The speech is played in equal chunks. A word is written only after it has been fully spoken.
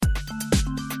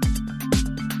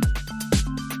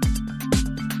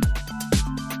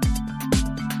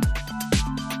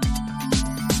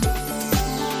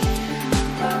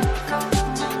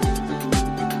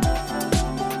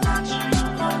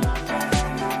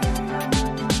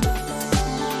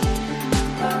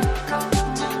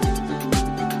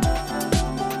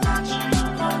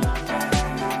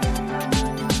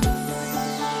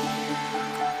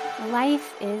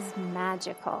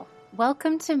magical.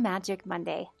 Welcome to Magic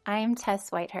Monday. I'm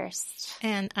Tess Whitehurst.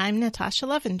 And I'm Natasha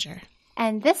Levinger.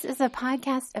 And this is a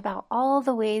podcast about all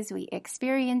the ways we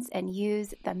experience and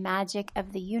use the magic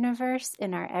of the universe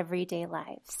in our everyday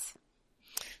lives.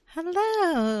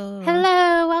 Hello.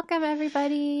 Hello. Welcome,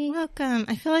 everybody. Welcome.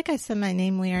 I feel like I said my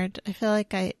name weird. I feel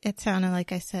like it sounded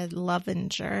like I said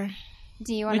Levinger.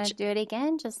 Do you want to do it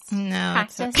again? Just no,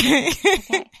 practice? It's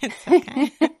okay. It's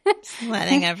okay. Just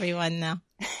letting everyone know.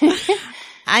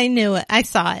 I knew it. I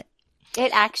saw it.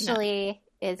 It actually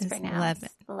is pronounced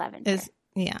Levinger.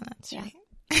 Yeah, that's right.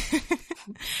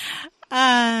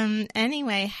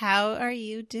 Anyway, how are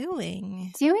you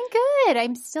doing? Doing good.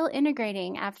 I'm still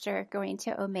integrating after going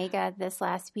to Omega this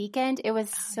last weekend. It was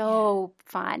so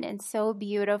fun and so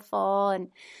beautiful. And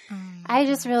I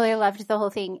just really loved the whole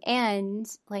thing. And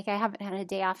I haven't had a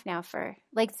day off now for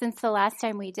since the last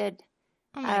time we did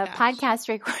podcast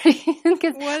recording.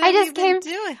 Because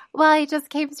doing? Well, I just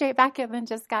came straight back and then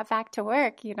just got back to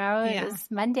work, It was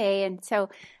Monday. And so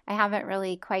I haven't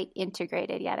really quite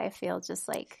integrated yet. I feel just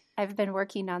I've been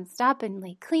working nonstop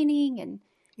and cleaning and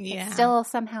it's still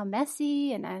somehow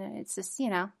messy and it's just,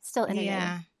 still integrating.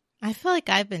 Yeah. I feel like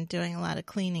I've been doing a lot of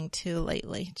cleaning too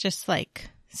lately. Just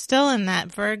still in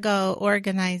that Virgo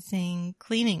organizing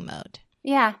cleaning mode.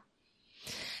 Yeah.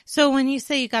 So when you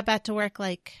say you got back to work,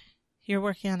 are you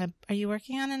working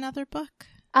on another book?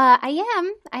 I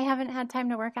am. I haven't had time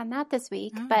to work on that this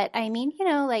week, but I mean,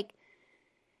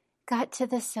 got to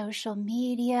the social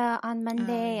media on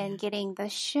Monday and getting the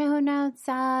show notes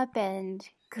up and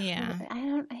what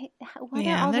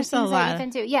are all the things that you can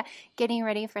do? Yeah. Getting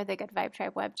ready for the Good Vibe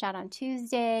Tribe web chat on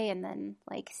Tuesday and then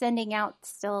sending out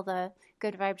still the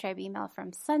Good Vibe Tribe email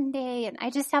from Sunday. And I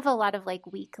just have a lot of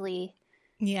weekly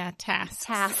tasks.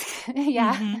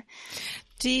 Yeah.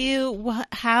 Mm-hmm.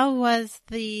 How was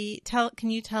can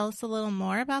you tell us a little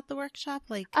more about the workshop?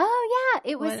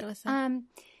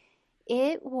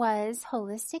 It was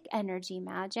holistic energy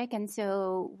magic. And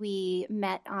so we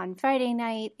met on Friday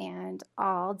night and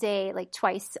all day,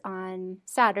 twice on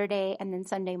Saturday and then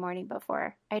Sunday morning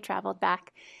before I traveled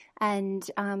back. And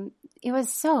it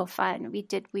was so fun.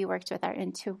 We worked with our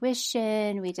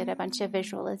intuition. We did a bunch of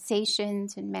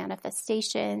visualizations and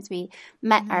manifestations. We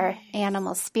met our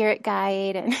animal spirit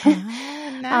guide and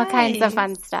all kinds of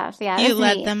fun stuff. Yeah, you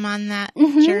led them on that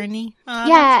journey. Oh,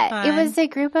 yeah, it was a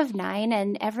group of 9,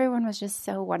 and everyone was just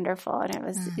so wonderful.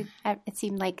 And it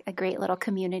seemed like a great little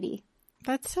community.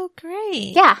 That's so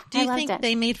great. Yeah, do you think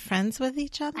they made friends with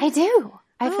each other? I do.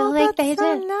 I feel like they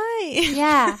so did. Nice.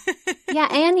 Yeah.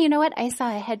 Yeah. And you know what? I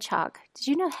saw a hedgehog. Did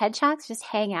you know hedgehogs just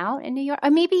hang out in New York? Or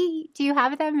maybe, do you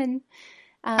have them in?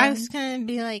 I was going to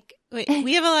be wait,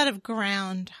 we have a lot of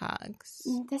groundhogs.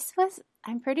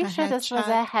 I'm pretty sure this was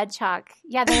a hedgehog.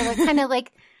 Yeah. They were kind of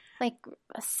like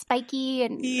spiky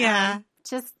and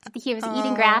just, he was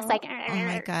eating grass. Oh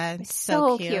my God.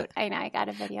 So cute. I know. I got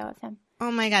a video of him. Oh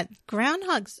my God.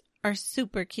 Groundhogs are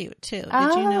super cute too.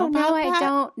 Did you know about that? I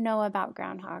don't know about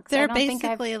groundhogs. They're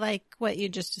basically like what you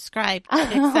just described,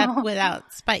 except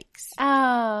without spikes.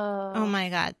 Oh my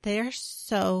God. They're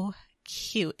so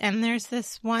cute. And there's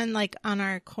this one on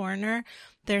our corner,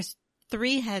 there's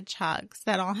 3 hedgehogs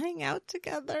that all hang out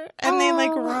together and they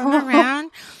run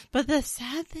around. But the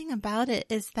sad thing about it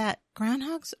is that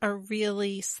groundhogs are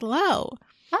really slow.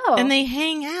 Oh. And they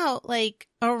hang out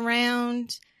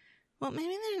around, well,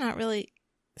 maybe they're not really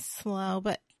slow,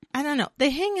 but I don't know. They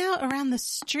hang out around the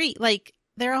street.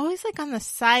 They're always on the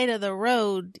side of the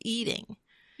road eating.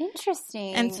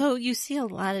 Interesting. And so you see a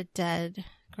lot of dead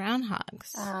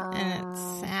groundhogs. And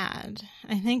it's sad.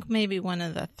 I think maybe one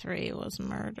of the 3 was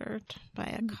murdered by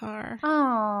a car.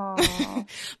 Oh.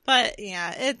 But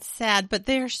yeah, it's sad, but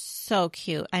they're so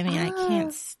cute. I mean, I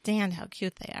can't stand how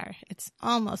cute they are. It's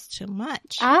almost too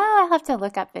much. I'll have to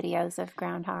look up videos of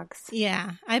groundhogs.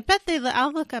 Yeah. I bet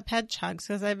I'll look up hedgehogs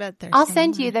because I bet I'll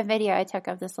send you the video I took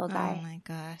of this little guy. Oh my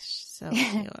gosh. So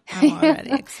cute. I'm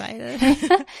already excited.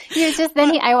 He was just,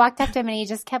 I walked up to him and he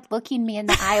just kept looking me in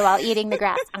the eye while eating the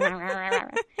grass.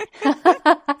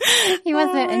 He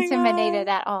wasn't intimidated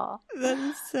at all. That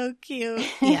is so cute.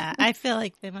 Yeah, I feel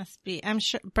like they must be. I'm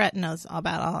sure Brett knows all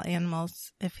about all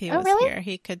animals. If he was here,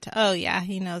 he could.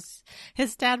 He knows.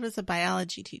 His dad was a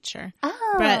biology teacher.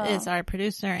 Oh. Brett is our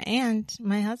producer and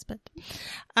my husband.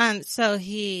 So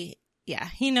he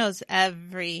knows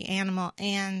every animal,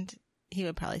 and he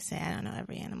would probably say I don't know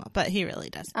every animal, but he really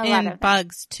does. And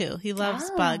bugs too. He loves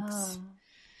bugs.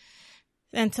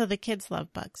 And so the kids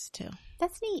love bugs too.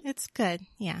 That's neat. It's good.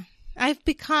 Yeah. I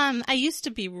used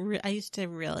to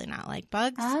really not like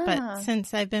bugs, but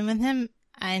since I've been with him,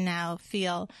 I now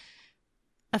feel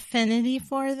affinity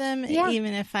for them,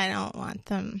 even if I don't want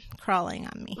them crawling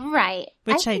on me. Right.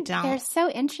 Which I don't. They're so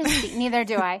interesting. Neither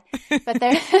do I. But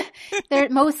they're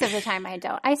most of the time I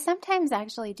don't. I sometimes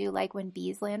actually do like when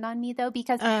bees land on me though,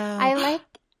 because I like,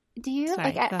 do you?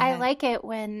 Sorry, I like it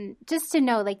when, just to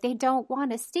know, like they don't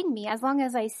want to sting me as long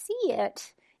as I see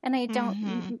it. And I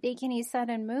don't make any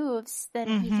sudden moves,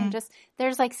 then we can just,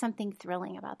 there's like something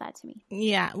thrilling about that to me.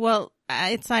 Yeah. Well,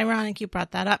 it's ironic you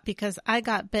brought that up because I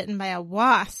got bitten by a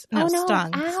wasp. No,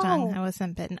 stung. Stung. I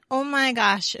wasn't bitten. Oh my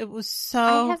gosh. It was so.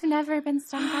 I have never been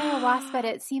stung by a wasp, but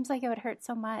it seems like it would hurt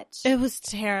so much. It was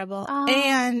terrible. Oh.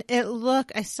 And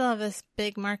I still have this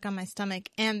big mark on my stomach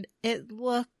and it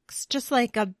looks just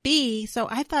like a bee. So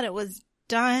I thought it was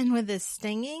done with his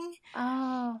stinging.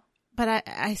 Oh. But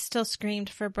I still screamed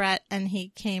for Brett and he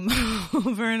came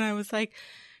over and I was like,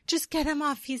 just get him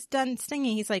off. He's done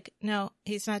stinging. He's like, no,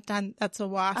 he's not done. That's a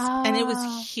wasp. Oh. And it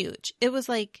was huge. It was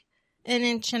like 1.5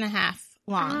 inches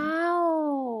long.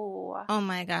 Ow. Oh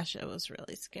my gosh. It was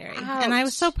really scary. Ouch. And I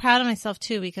was so proud of myself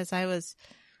too, because I was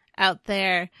out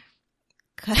there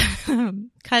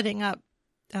cutting up,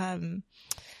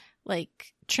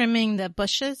 like trimming the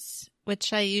bushes,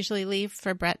 which I usually leave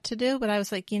for Brett to do. But I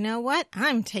was like, you know what?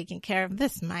 I'm taking care of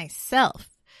this myself.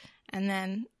 And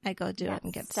then I go do it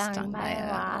and get stung by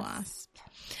a wasp.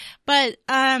 But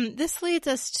this leads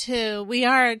us to, we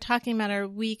are talking about our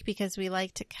week because we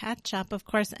like to catch up, of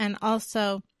course. And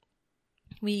also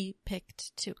we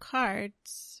picked 2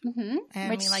 cards. And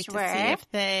we like to see if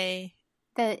they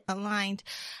aligned.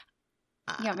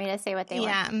 You want me to say what they were?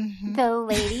 Yeah.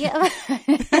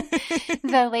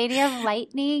 The Lady of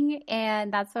Lightning,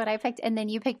 and that's what I picked. And then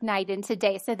you picked Night into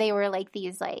Day. So they were like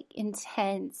these like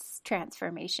intense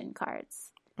transformation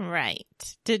cards.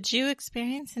 Right. Did you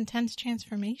experience intense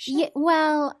transformation? Yeah,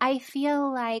 well, I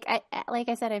feel like I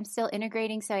said, I'm still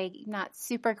integrating, so I'm not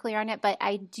super clear on it. But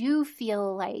I do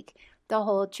feel like the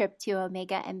whole trip to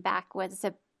Omega and back was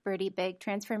a pretty big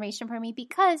transformation for me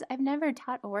because I've never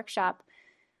taught a workshop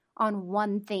on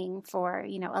one thing for,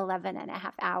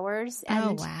 11.5 hours.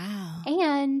 And, oh, wow.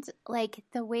 And like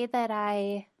the way that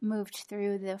I moved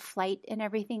through the flight and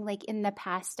everything, like in the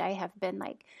past, I have been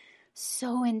like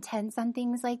so intense on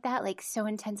things like that, like so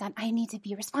intense on I need to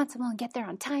be responsible and get there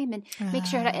on time and make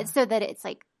sure so that it's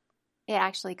like, it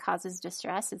actually causes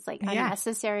distress. It's like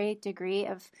unnecessary degree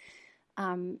of,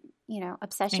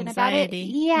 obsession anxiety. About it.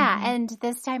 Yeah. And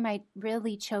this time I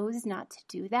really chose not to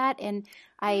do that. And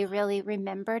I really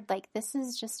remembered like, this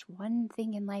is just one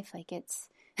thing in life. Like it's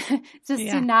just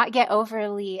to not get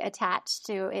overly attached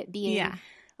to it being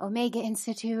Omega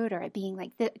Institute or it being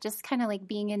like, just kind of like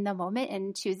being in the moment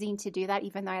and choosing to do that,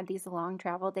 even though I had these long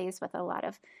travel days with a lot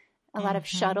of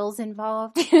shuttles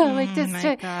involved, like just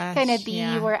to kind of be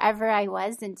wherever I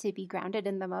was and to be grounded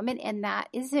in the moment. And that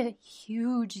is a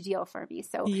huge deal for me.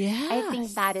 So I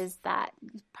think that is that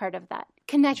part of that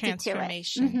connected to it.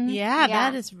 Transformation. Yeah,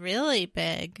 that is really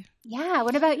big. Yeah.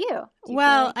 What about you?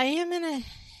 Well, I am going to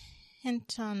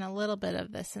hint on a little bit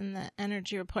of this in the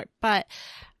energy report, but,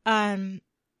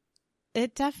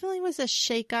 it definitely was a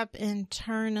shakeup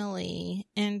internally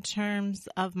in terms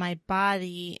of my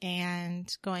body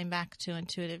and going back to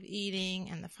intuitive eating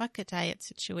and the Fuck It diet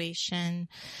situation,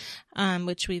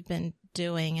 which we've been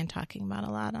doing and talking about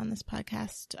a lot on this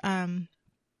podcast.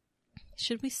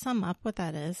 Should we sum up what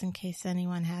that is in case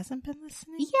anyone hasn't been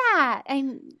listening?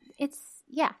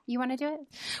 Yeah. You want to do it?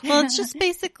 Well, it's just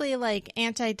basically like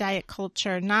anti-diet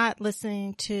culture, not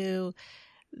listening to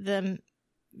the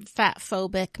fat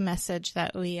phobic message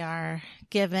that we are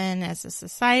given as a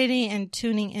society and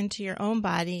tuning into your own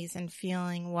bodies and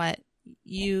feeling what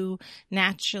you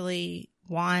naturally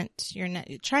want. You're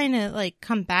trying to like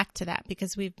come back to that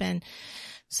because we've been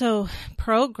so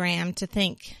programmed to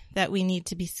think that we need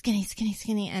to be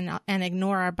skinny and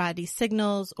ignore our body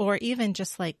signals or even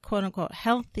just like quote unquote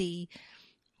healthy.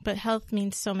 But health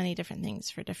means so many different things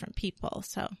for different people.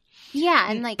 So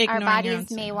and like our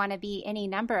bodies may want to be any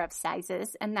number of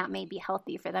sizes, and that may be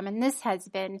healthy for them. And this has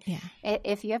been,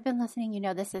 if you have been listening,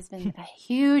 this has been a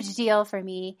huge deal for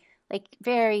me. Like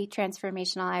very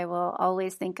transformational. I will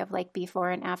always think of like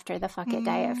before and after the Fuck It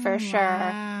diet for sure.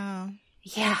 Wow.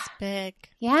 Yeah. That's big.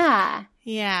 Yeah.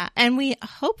 Yeah. And we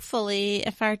hopefully,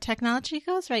 if our technology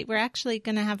goes right, we're actually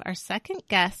going to have our second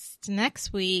guest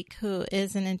next week who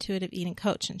is an intuitive eating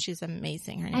coach, and she's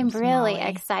amazing. Her name's I'm really Molly.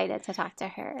 excited to talk to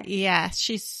her. Yeah,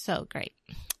 she's so great.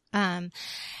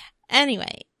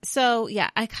 Anyway, so yeah,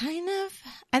 I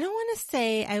don't want to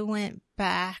say I went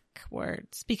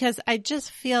backwards because I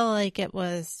just feel like it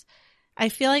was I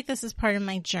feel like this is part of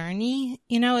my journey.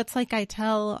 You know, it's like I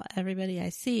tell everybody I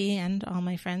see and all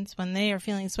my friends when they are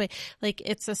feeling this way, like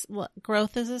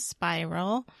growth is a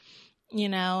spiral, you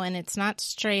know, and it's not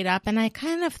straight up. And I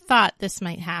kind of thought this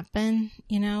might happen,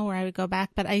 you know, where I would go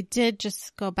back, but I did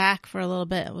just go back for a little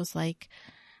bit. It was like,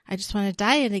 I just want to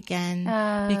diet again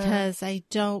because I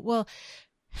don't, well,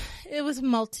 it was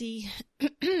multifold.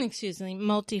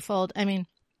 I mean,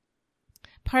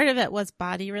 part of it was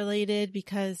body related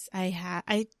because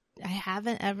I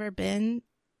haven't ever been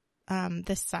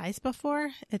this size before.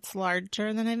 It's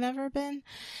larger than I've ever been.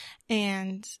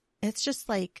 And it's just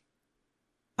like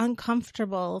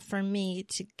uncomfortable for me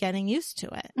to getting used to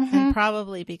it. And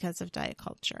probably because of diet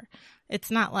culture.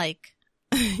 It's not like,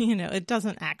 you know, it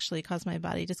doesn't actually cause my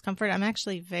body discomfort. I'm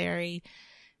actually very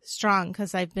strong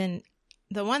because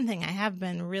the one thing I have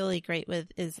been really great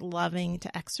with is loving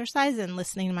to exercise and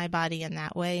listening to my body in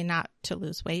that way, not to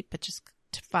lose weight, but just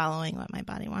to following what my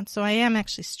body wants. So I am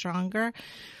actually stronger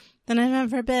than I've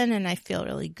ever been, and I feel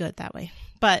really good that way.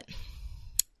 But,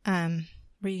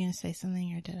 were you going to say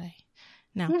something or did I?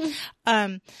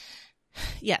 No.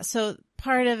 Yeah. So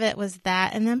part of it was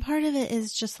that. And then part of it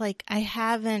is just like, I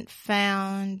haven't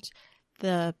found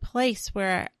the place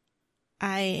where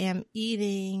I am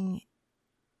eating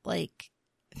like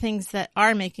things that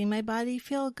are making my body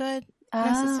feel good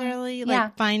necessarily,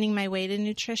 like finding my way to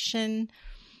nutrition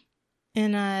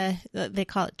in they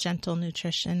call it gentle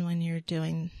nutrition when you're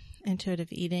doing intuitive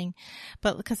eating.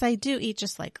 But because I do eat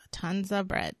just like tons of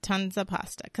bread, tons of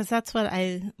pasta, because that's what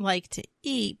I like to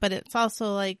eat. But it's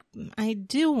also like, I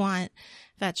do want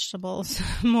vegetables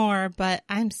more, but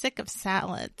I'm sick of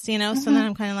salads, you know? So then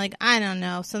I'm kind of like, I don't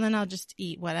know. So then I'll just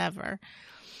eat whatever.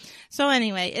 So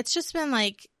anyway, it's just been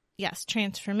like, yes,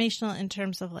 transformational in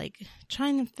terms of like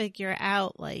trying to figure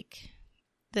out like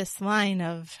this line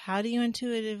of how do you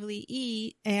intuitively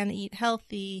eat and eat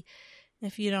healthy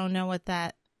if you don't know what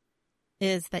that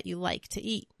is that you like to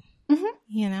eat,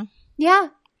 you know? Yeah.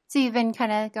 So you've been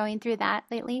kind of going through that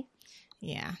lately?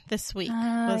 Yeah. This week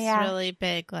was really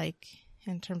big, like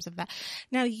in terms of that.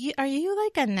 Now, are you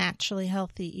like a naturally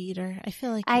healthy eater? I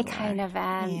feel like I kind of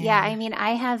am. Yeah. I mean,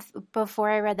 before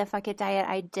I read the Fuck It Diet,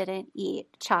 I didn't eat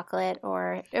chocolate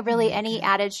or really any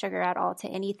added sugar at all to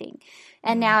anything.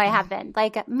 And now I have been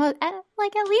like at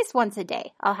least once a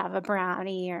day, I'll have a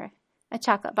brownie or a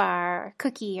chocolate bar or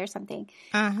cookie or something.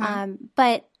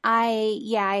 But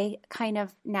I kind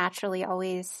of naturally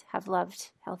always have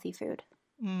loved healthy food.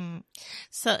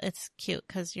 So it's cute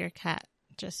because your cat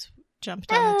just jumped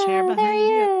on the chair behind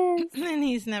you. And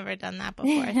he's never done that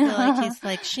before. I feel like he's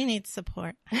like, she needs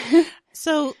support.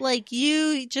 So like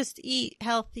you just eat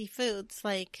healthy foods,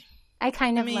 like I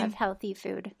kind of love healthy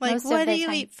food. Like, what do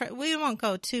you eat we won't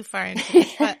go too far into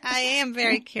this, but I am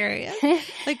very curious.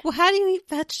 Like, well, how do you eat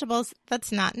vegetables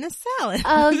that's not in a salad?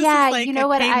 Oh, yeah. Like, you know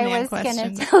what I was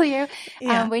going to tell you?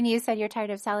 When you said you're tired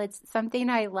of salads, something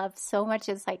I love so much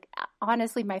is like,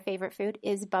 honestly, my favorite food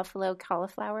is buffalo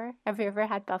cauliflower. Have you ever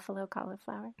had buffalo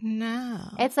cauliflower? No.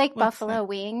 It's like buffalo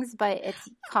wings, but it's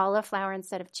cauliflower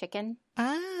instead of chicken.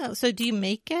 Oh, so do you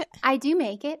make it? I do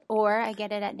make it, or I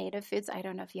get it at Native Foods. I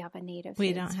don't know if you have a Native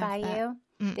Foods by you.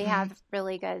 They have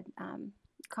really good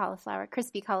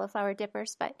crispy cauliflower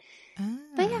dippers. But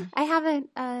yeah, I have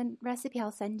a recipe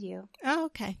I'll send you. Oh,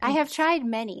 okay. I have tried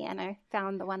many, and I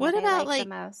found the one that I like the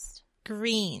most.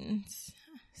 Greens?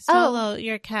 Solo,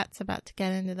 your cat's about to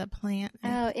get into the plant.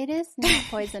 Oh, it is not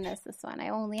poisonous, this one. I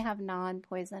only have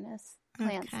non-poisonous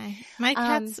plants. Okay. My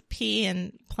cats pee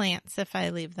in plants if I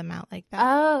leave them out like that.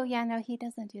 Oh, yeah, no, he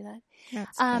doesn't do that.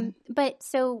 That's good. But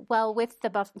with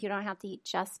the you don't have to eat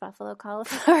just buffalo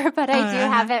cauliflower, but I do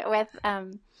have it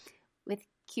with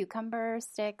cucumber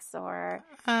sticks or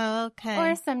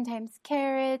sometimes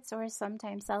carrots or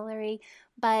sometimes celery.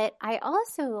 But I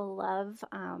also love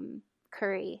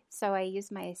curry, so I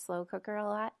use my slow cooker a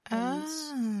lot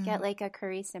and get like a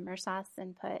curry simmer sauce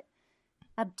and put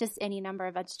just any number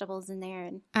of vegetables in there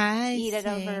and eat it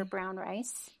over brown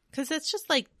rice. Because it's just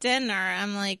like dinner.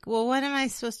 I'm like, well, what am I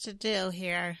supposed to do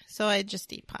here? So I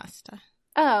just eat pasta.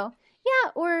 Oh,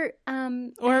 yeah, or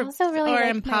also really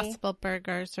like Impossible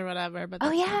burgers or whatever. But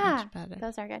that's not much better.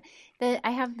 Those are good.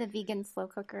 I have a vegan slow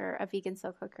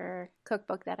cooker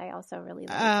cookbook that I also really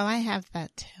like. Oh, I have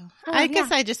that too. I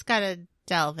guess I just gotta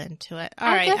delve into it. All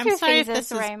right, I'm sorry if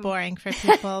this is boring for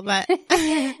people, but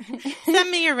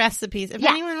send me your recipes. If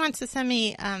anyone wants to send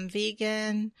me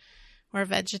vegan or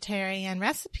vegetarian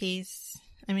recipes,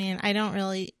 I mean, I don't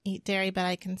really eat dairy, but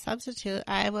I can substitute.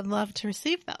 I would love to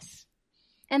receive those.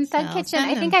 And Thug Kitchen,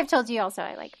 I think I've told you also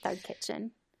I like Thug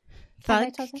Kitchen.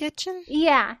 Thug Kitchen?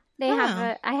 Yeah.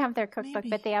 I have their cookbook,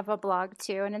 but they have a blog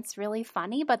too, and it's really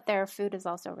funny, but their food is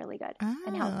also really good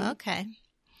and healthy. Okay.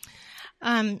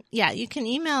 Yeah, you can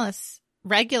email us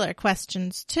regular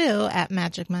questions too at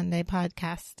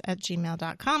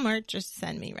magicmondaypodcast@gmail.com, or just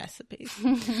send me recipes.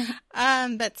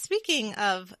 But speaking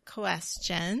of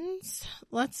questions,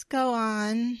 let's go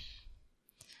on.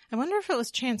 I wonder if it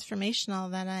was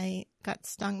transformational that I got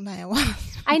stung by a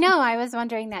wasp. I know. I was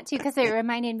wondering that too, because it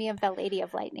reminded me of the Lady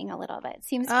of Lightning a little bit. It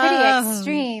seems pretty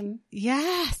extreme.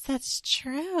 Yes, that's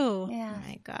true. Yeah. Oh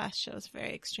my gosh, it was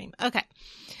very extreme. Okay.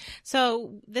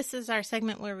 So this is our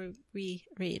segment where we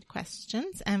read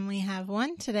questions, and we have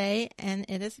one today, and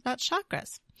it is about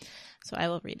chakras. So I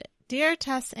will read it. Dear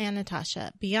Tess and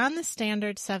Natasha, beyond the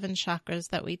standard 7 chakras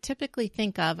that we typically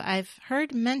think of, I've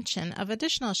heard mention of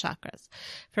additional chakras.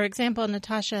 For example,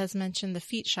 Natasha has mentioned the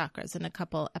feet chakras in a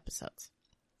couple episodes.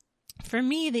 For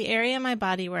me, the area of my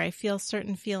body where I feel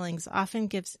certain feelings often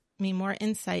gives me more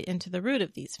insight into the root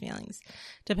of these feelings,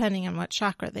 depending on what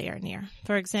chakra they are near.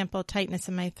 For example, tightness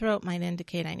in my throat might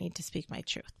indicate I need to speak my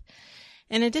truth.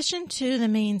 In addition to the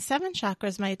main 7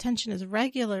 chakras, my attention is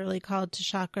regularly called to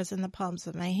chakras in the palms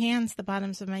of my hands, the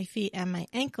bottoms of my feet, and my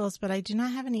ankles, but I do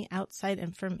not have any outside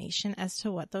information as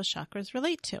to what those chakras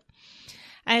relate to.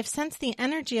 I have sensed the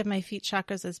energy of my feet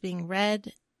chakras as being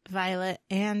red, violet,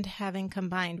 and having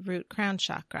combined root crown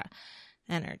chakra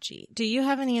energy. Do you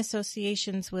have any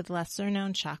associations with lesser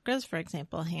known chakras, for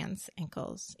example, hands,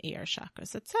 ankles, ear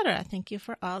chakras, etc.? Thank you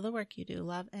for all the work you do.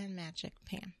 Love and magic,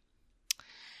 Pam.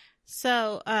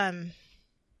 So,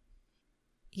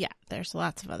 yeah, there's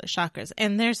lots of other chakras.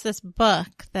 And there's this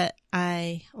book that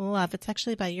I love. It's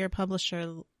actually by your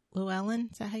publisher, Llewellyn.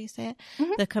 Is that how you say it?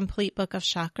 Mm-hmm. The Complete Book of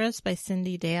Chakras by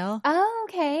Cindy Dale. Oh,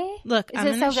 okay. Look, I'm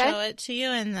going to show it to you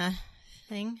in the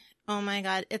thing. Oh my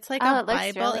God. It's like a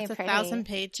Bible. Really it's pretty. 1,000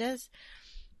 pages.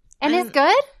 And it's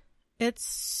good? It's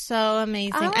so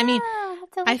amazing. I mean,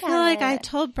 I feel like I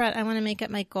told Brett I want to make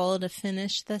it my goal to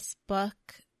finish this book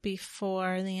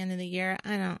before the end of the year.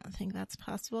 I don't think that's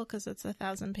possible because it's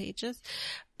 1,000 pages.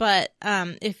 But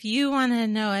if you want to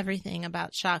know everything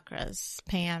about chakras,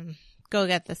 Pam, go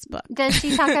get this book. Does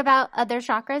she talk about other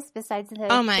chakras besides the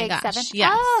big 7?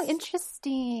 Yes. Oh,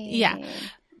 interesting. Yeah.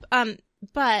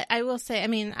 But I will say, I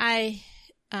mean,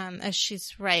 as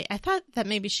she's right, I thought that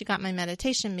maybe she got my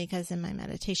meditation because in my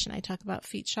meditation I talk about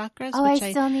feet chakras. Oh,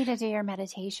 I still need to do your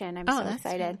meditation. I'm so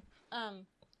excited.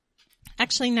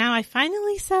 Actually, now I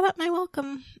finally set up my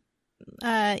welcome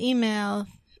email.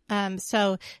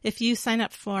 So if you sign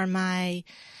up for my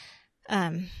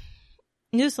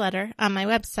newsletter on my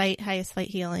website,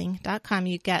 highestlighthealing.com,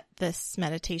 you get this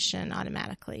meditation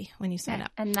automatically when you sign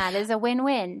up. And that is a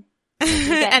win-win. You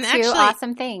get and two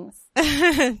awesome things.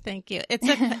 Thank you.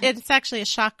 It's actually a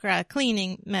chakra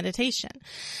cleaning meditation.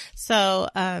 So,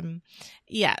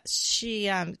 yeah,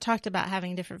 she talked about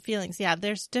having different feelings. Yeah,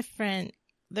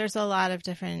 there's a lot of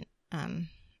different,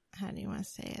 how do you want to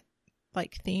say it?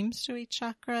 Like themes to each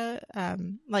chakra.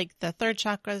 Like the third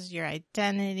chakra is your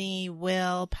identity,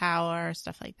 will, power,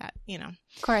 stuff like that, you know.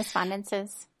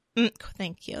 Correspondences.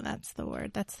 Thank you. That's the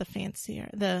word. That's the fancier,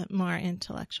 the more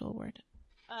intellectual word.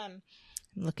 I'm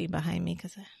looking behind me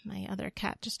because my other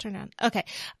cat just turned on. Okay.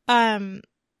 I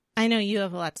know you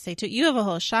have a lot to say too. You have a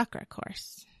whole chakra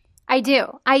course. I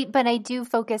do. But I do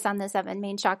focus on the 7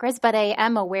 main chakras, but I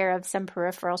am aware of some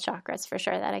peripheral chakras for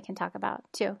sure that I can talk about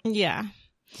too. Yeah.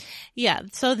 Yeah.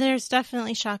 So there's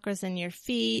definitely chakras in your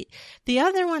feet. The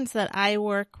other ones that I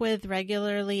work with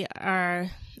regularly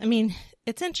are, I mean,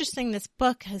 it's interesting. This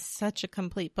book has such a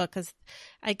complete book because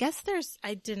I guess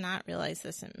I did not realize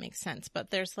this and it makes sense, but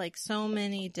there's like so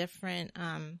many different,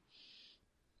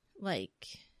 like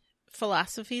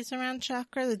philosophies around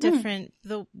chakra,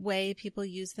 the way people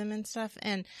use them and stuff,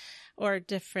 or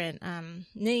different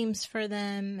names for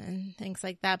them and things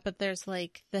like that. But there's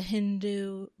like the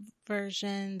Hindu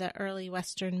version, the early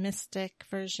Western mystic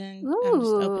version.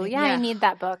 Ooh, yeah, I need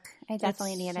that book. I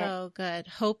definitely need it. So good.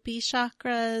 Hopi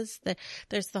chakras.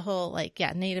 There's the whole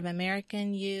Native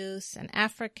American use and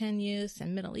African use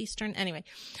and Middle Eastern. Anyway,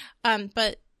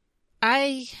 but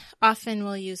I often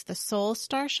will use the soul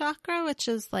star chakra, which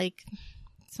is like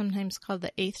sometimes called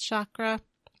the 8th chakra.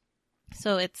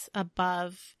 So it's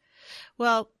above.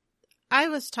 Well, I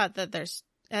was taught that there's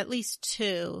at least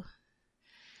 2.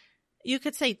 You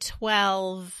could say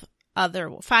 5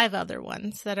 other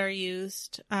ones that are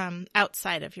used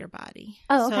outside of your body.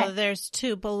 Oh, okay. So there's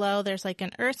 2 below. There's like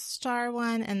an earth star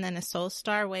one and then a soul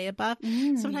star way above.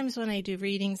 Sometimes when I do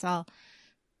readings, I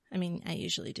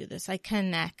usually do this. I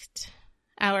connect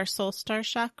our soul star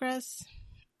chakras,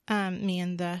 me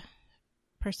and the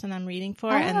person I'm reading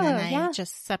for, and then I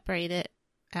just separate it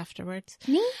afterwards.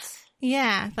 Neat.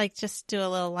 Yeah, like just do a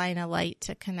little line of light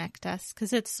to connect us,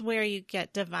 because it's where you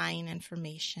get divine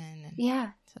information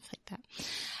and stuff like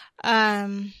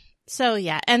that. So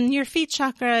yeah, and your feet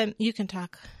chakra, you can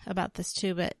talk about this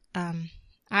too, but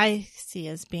I see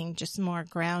as being just more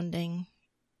grounding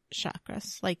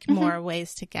chakras, like more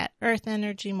ways to get earth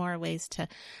energy, more ways to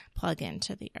plug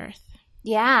into the earth.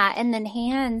 Yeah, and then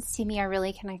hands to me are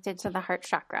really connected to the heart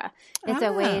chakra. It's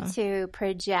a way to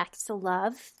project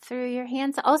love through your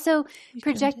hands. Also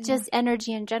project just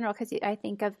energy in general, because I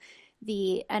think of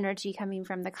the energy coming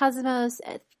from the cosmos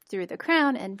through the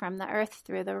crown and from the earth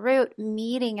through the root,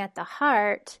 meeting at the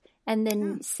heart, and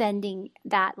then sending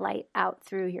that light out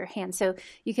through your hands. So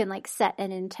you can like set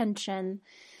an intention,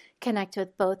 connect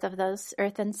with both of those,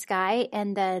 earth and sky,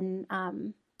 and then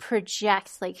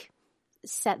project, like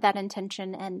set that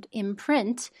intention and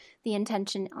imprint the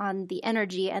intention on the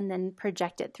energy, and then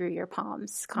project it through your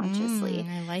palms consciously.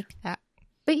 I like that.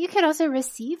 But you could also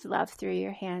receive love through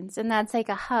your hands, and that's like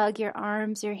a hug, your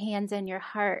arms, your hands, and your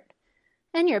heart,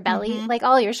 and your belly. Like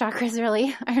all your chakras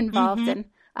really are involved in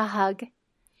a hug.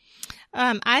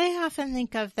 I often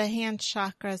think of the hand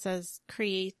chakras as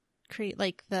create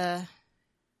like the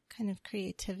kind of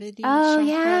creativity. Oh, chakras,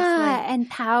 yeah, and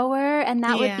power, and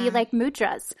that would be like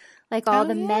mudras, like all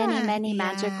the many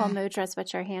magical mudras,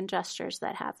 which are hand gestures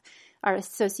that are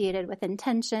associated with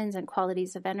intentions and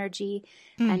qualities of energy,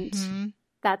 and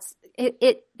that's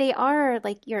it. They are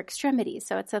like your extremities,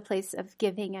 so it's a place of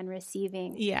giving and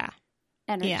receiving.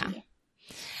 Energy.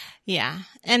 Yeah.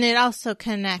 And it also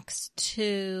connects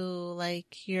to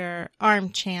like your arm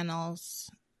channels.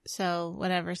 So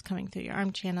whatever's coming through your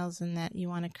arm channels and that you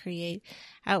want to create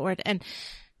outward. And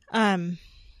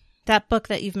that book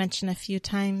that you've mentioned a few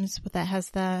times that has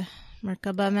the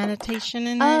Merkaba meditation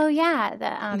in it. Oh,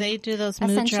 yeah. They do those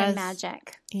Ascension mudras.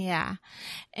 Magic. Yeah.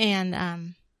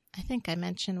 And I think I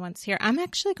mentioned once here, I'm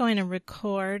actually going to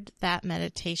record that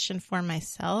meditation for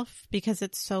myself because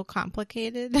it's so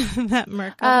complicated, that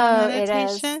Merkaba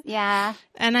meditation. It is. Yeah.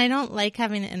 And I don't like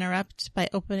having to interrupt by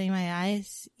opening my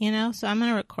eyes, so I'm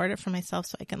going to record it for myself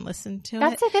so I can listen to it.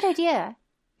 That's a good idea.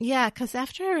 Yeah, because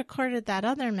after I recorded that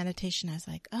other meditation, I was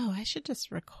like, oh, I should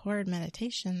just record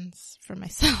meditations for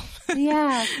myself.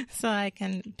 Yeah. So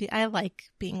I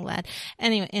like being led.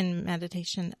 Anyway, in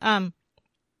meditation.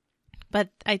 But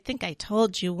I think I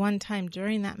told you one time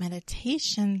during that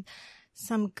meditation,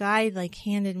 some guy like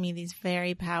handed me these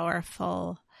very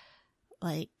powerful,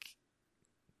 like,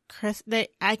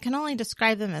 I can only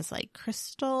describe them as like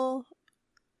crystal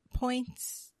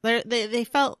points. They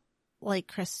felt like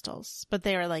crystals, but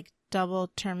they were like double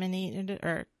terminated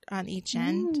or on each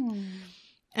end.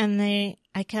 And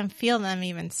I can feel them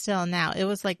even still now. It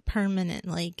was like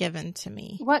permanently given to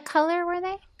me. What color were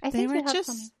they? They were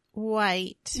just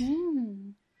white.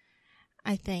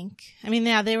 I think. I mean,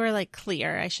 yeah, they were like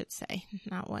clear, I should say,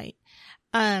 not white.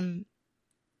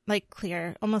 Like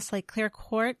clear, almost like clear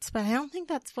quartz, but I don't think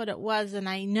that's what it was. And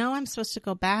I know I'm supposed to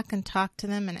go back and talk to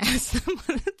them and ask them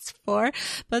what it's for,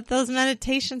 but those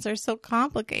meditations are so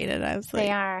complicated. I was like,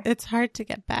 they are. It's hard to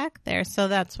get back there. So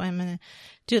that's why I'm going to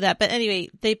do that. But anyway,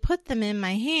 they put them in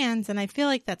my hands, and I feel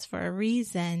like that's for a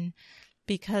reason,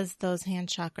 because those hand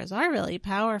chakras are really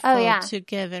powerful to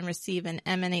give and receive and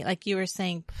emanate. Like you were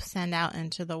saying, send out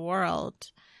into the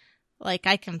world. Like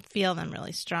I can feel them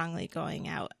really strongly going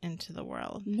out into the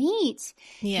world. Neat.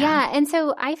 Yeah. And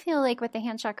so I feel like with the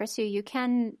hand chakras too, you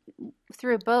can,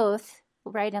 through both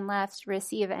right and left,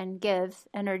 receive and give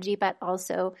energy, but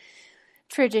also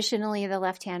traditionally the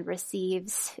left hand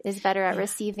is better at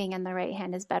receiving, and the right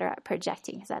hand is better at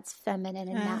projecting, because that's feminine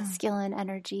and masculine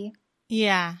energy.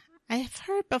 Yeah. I've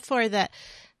heard before that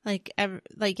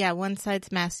one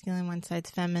side's masculine, one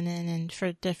side's feminine, and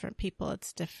for different people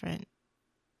it's different.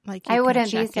 Like I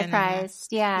wouldn't be surprised.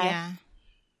 Yeah,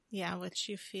 what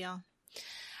you feel.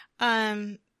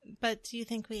 But do you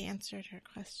think we answered her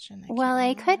question?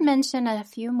 I could mention a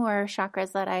few more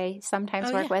chakras that I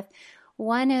sometimes work with.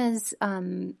 One is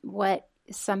what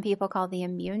some people call the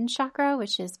immune chakra,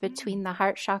 which is between the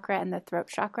heart chakra and the throat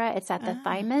chakra. It's at the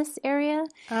thymus area,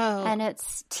 and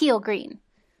it's teal green.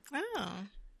 Oh.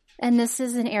 And this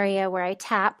is an area where I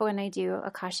tap when I do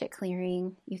Akashic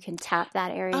clearing. You can tap that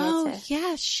area.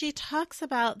 Yeah. She talks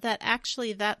about that.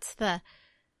 Actually, that's the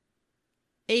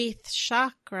 8th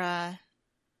chakra,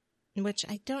 which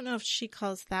I don't know if she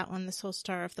calls that one the soul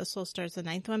star, or if the soul star is the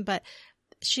 9th one, but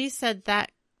she said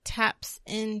that taps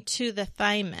into the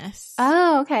thymus.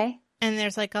 Oh, okay. and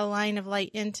there's like a line of light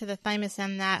into the thymus,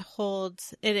 and that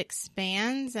it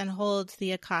expands and holds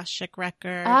the Akashic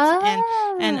records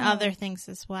and other things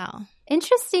as well.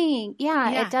 Interesting.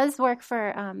 Yeah, it does work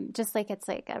for just like it's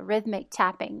like a rhythmic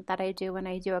tapping that I do when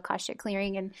I do Akashic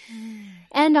clearing,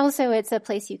 and also it's a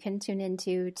place you can tune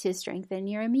into to strengthen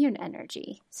your immune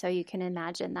energy. So you can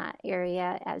imagine that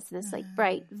area as this like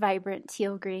bright, vibrant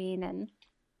teal green and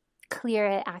clear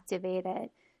it, activate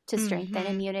it to strengthen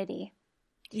immunity.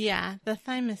 Yeah, the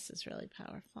thymus is really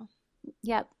powerful.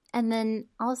 Yep. And then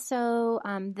also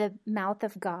the mouth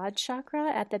of God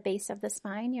chakra at the base of the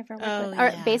spine. You ever work with?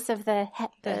 Or base of the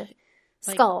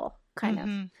skull, kind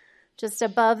of. Just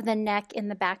above the neck in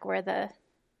the back where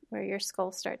your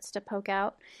skull starts to poke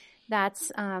out.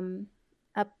 That's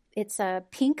it's a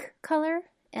pink color,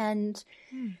 and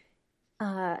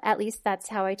at least that's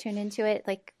how I tune into it,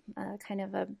 like kind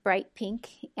of a bright pink.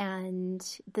 And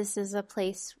this is a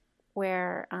place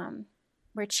where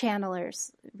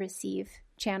channelers receive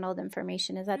channeled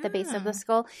information, is at the base of the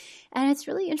skull. And it's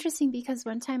really interesting because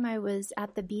one time I was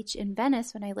at the beach in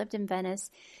Venice when I lived in Venice,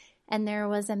 and there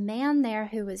was a man there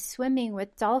who was swimming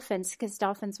with dolphins, because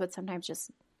dolphins would sometimes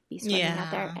just be swimming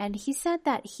out there. And he said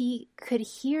that he could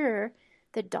hear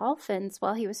the dolphins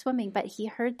while he was swimming, but he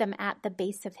heard them at the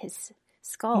base of his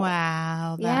skull.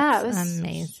 Wow, that's it was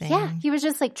amazing. Yeah, he was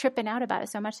just like tripping out about it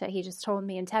so much that he just told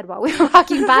me and Ted while we were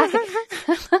walking by.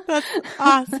 That's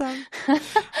awesome.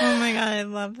 Oh my God, I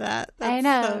love that. That's I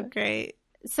know. So great.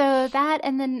 So that,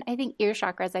 and then I think ear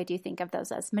chakras, I do think of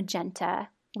those as magenta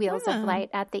wheels of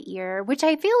light at the ear, which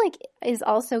I feel like is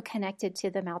also connected to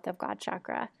the mouth of God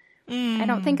chakra. I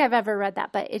don't think I've ever read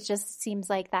that, but it just seems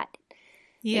like that.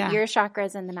 The ear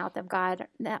chakras and the mouth of God,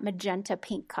 that magenta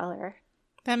pink color.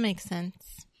 That makes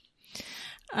sense.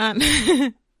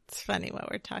 It's funny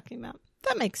what we're talking about.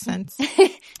 That makes sense.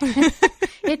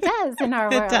 It does in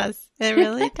our world. It does. It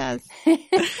really does.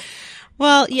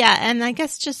 Well, yeah. And I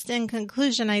guess just in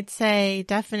conclusion, I'd say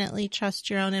definitely trust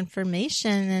your own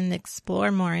information and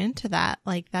explore more into that.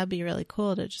 Like that'd be really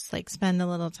cool to just like spend a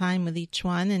little time with each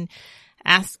one and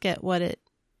ask it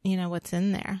what's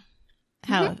in there.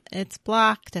 How it's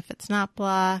blocked, if it's not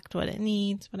blocked, what it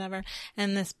needs, whatever.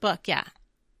 And this book,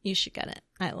 you should get it.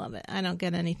 I love it. I don't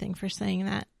get anything for saying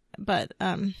that, but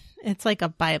it's like a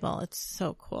Bible. It's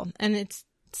so cool. And it's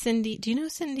Cindy. Do you know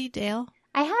Cindy Dale?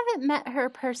 I haven't met her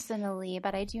personally,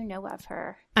 but I do know of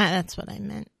her. That's what I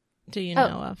meant. Do you know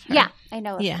of her? Yeah, I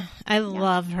know of her. Yeah, I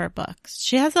love her books.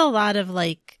 She has a lot of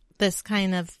like this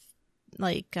kind of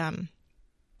like,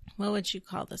 what would you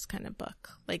call this kind of book?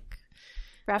 Like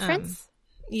reference?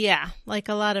 Yeah, like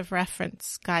a lot of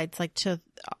reference guides, like to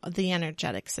the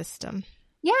energetic system.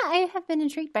 Yeah, I have been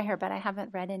intrigued by her, but I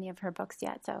haven't read any of her books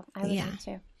yet, so I would like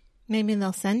to. Maybe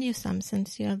they'll send you some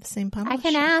since you have the same publisher. I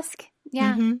can ask.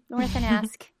 Yeah, worth an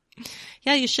ask.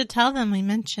 Yeah, you should tell them we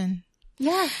mentioned.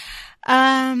 Yeah.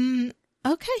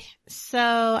 Okay, so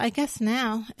I guess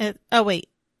now. Oh wait,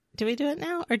 do we do it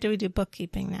now or do we do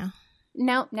bookkeeping now?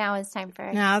 No, now it's time for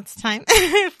it. Now it's time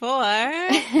for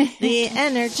the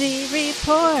energy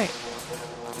report.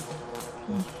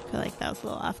 I feel like that was a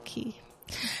little off key.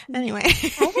 Anyway. I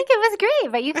think it was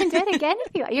great, but you can do it again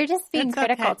if you want. You're just being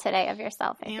critical today of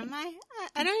yourself. Am I?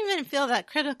 I don't even feel that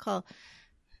critical,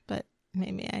 but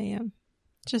maybe I am.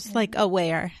 Just like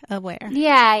aware.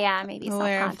 Yeah, maybe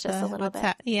self-conscious a little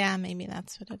bit. Yeah, maybe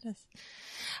that's what it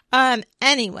is.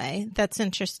 Anyway, that's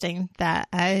interesting that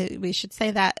we should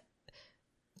say that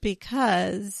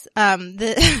because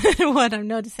what I'm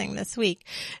noticing this week,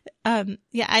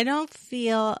 I don't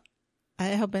feel.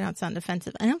 I hope I don't sound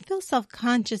offensive. I don't feel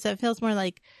self-conscious. It feels more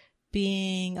like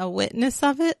being a witness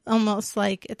of it, almost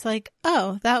like it's like,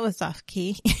 oh, that was off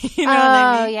key. You know what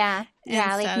I mean? Yeah.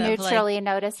 Yeah, like neutrally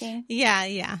noticing.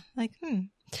 Yeah. Like,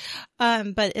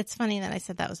 but it's funny that I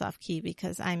said that was off key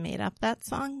because I made up that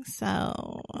song.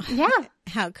 So yeah,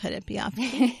 how could it be off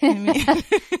key? I mean,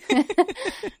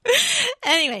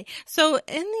 anyway, so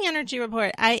in the energy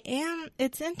report,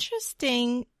 it's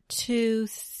interesting to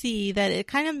see that it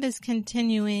kind of is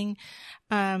continuing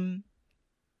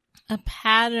a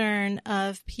pattern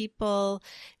of people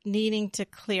needing to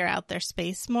clear out their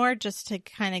space more just to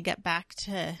kind of get back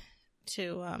to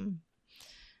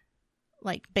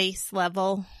like base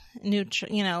level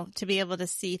neutral, to be able to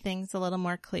see things a little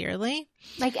more clearly.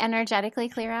 Like energetically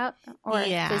clear out or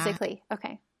physically?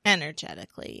 Okay.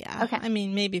 Energetically, yeah. Okay. I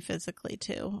mean, maybe physically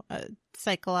too,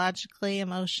 psychologically,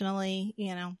 emotionally,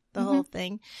 the whole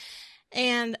thing.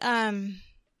 And,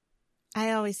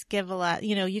 I always give a lot,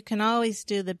 you can always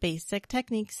do the basic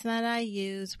techniques that I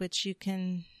use, which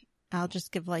I'll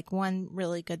just give like one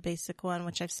really good basic one,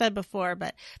 which I've said before,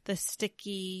 but the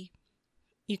sticky,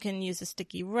 you can use a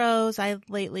sticky rose. I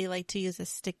lately like to use a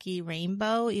sticky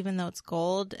rainbow, even though it's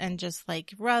gold, and just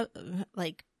like rub,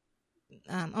 like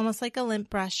almost like a lint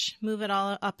brush, move it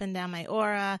all up and down my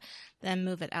aura, then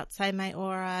move it outside my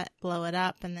aura, blow it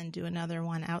up, and then do another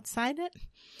one outside it,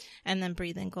 and then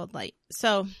breathe in gold light.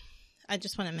 So I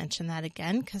just want to mention that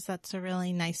again, because that's a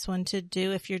really nice one to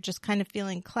do if you're just kind of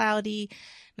feeling cloudy,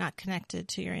 not connected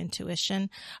to your intuition.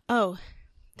 Oh,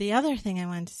 the other thing I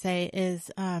wanted to say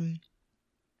is,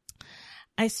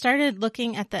 I started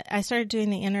doing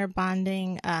the inner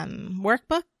bonding,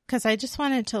 workbook, because I just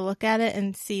wanted to look at it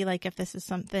and see like if this is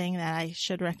something that I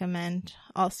should recommend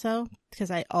also,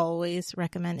 because I always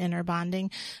recommend Inner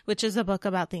Bonding, which is a book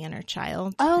about the inner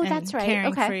child. Oh, that's right.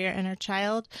 Caring okay. for your inner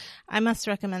child. I must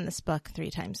recommend this book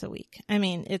 3 times a week. I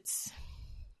mean,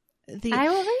 I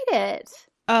will read it.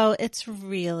 Oh, it's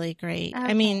really great. Okay.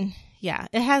 I mean, yeah,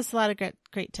 it has a lot of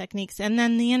great techniques. And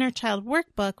then the Inner Child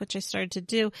Workbook, which I started to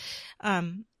do,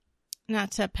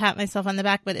 not to pat myself on the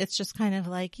back, but it's just kind of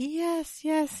like, yes,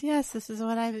 this is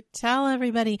what I would tell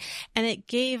everybody. And it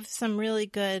gave some really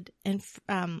good and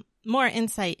more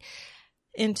insight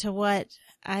into what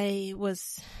I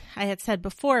had said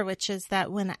before, which is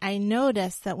that when I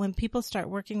noticed that when people start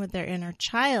working with their inner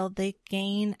child, they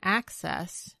gain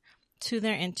access to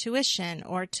their intuition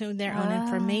or to their own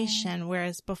information.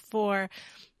 Whereas before,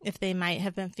 if they might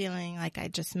have been feeling like I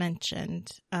just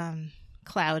mentioned,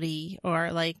 cloudy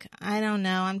or like, I don't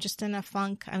know, I'm just in a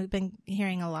funk. I've been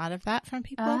hearing a lot of that from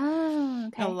people. Oh,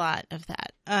 okay. A lot of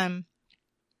that. And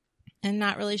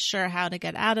not really sure how to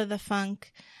get out of the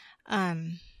funk.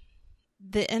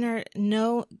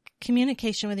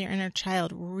 Communication with your inner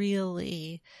child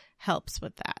really helps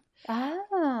with that.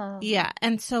 Oh. Yeah.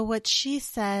 And so what she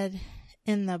said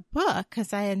in the book,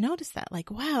 because I had noticed that, like,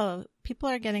 wow, people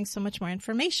are getting so much more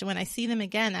information when I see them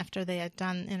again after they had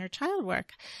done inner child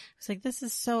work. I was like, this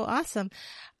is so awesome.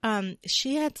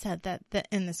 She had said that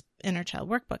in this inner child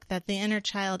workbook, that the inner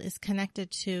child is connected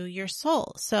to your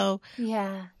soul. So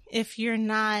yeah, it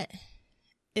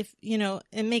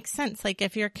makes sense. Like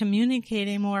if you're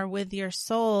communicating more with your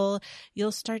soul,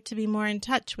 you'll start to be more in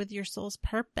touch with your soul's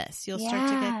purpose. You'll start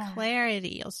to get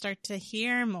clarity. You'll start to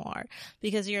hear more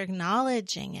because you're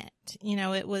acknowledging it.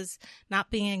 It was not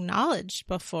being acknowledged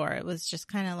before. It was just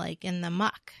kind of like in the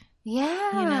muck.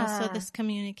 Yeah. So this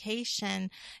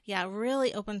communication,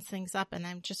 really opens things up. And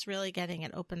I'm just really getting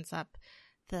it opens up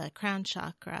the crown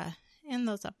chakra and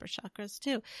those upper chakras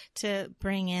too, to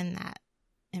bring in that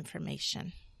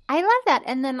information. I love that.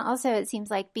 And then also it seems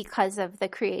like because of the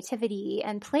creativity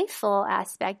and playful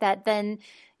aspect, that then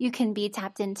you can be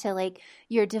tapped into like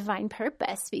your divine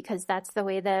purpose, because that's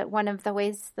one of the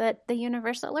ways that the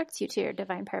universe alerts you to your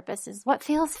divine purpose is what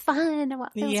feels fun and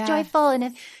what feels joyful. And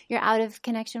if you're out of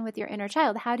connection with your inner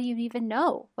child, how do you even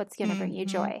know what's going to bring you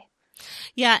joy?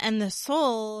 Yeah. And the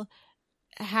soul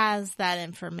has that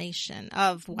information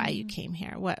of why you came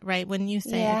here. Right? Wouldn't you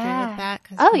say agree with that?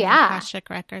 Akashic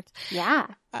records. Yeah.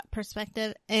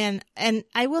 Perspective. And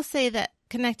I will say that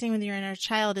connecting with your inner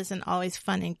child isn't always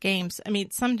fun and games. I mean,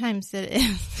 sometimes it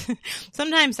is.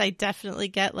 Sometimes I definitely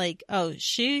get like, oh,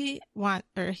 he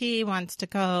wants to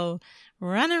go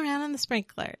run around in the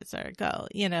sprinklers or go,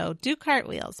 do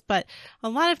cartwheels. But a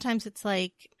lot of times it's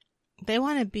like, they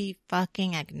want to be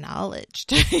fucking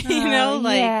acknowledged, hello,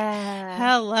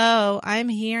 I'm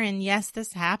here. And yes,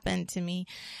 this happened to me.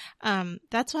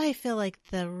 That's why I feel like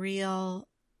the real,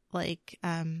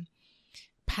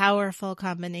 powerful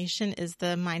combination is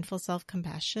the mindful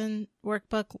self-compassion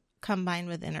workbook combined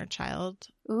with inner child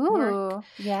work.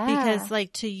 Yeah. Because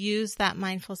to use that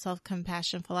mindful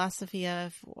self-compassion philosophy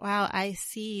of, wow, I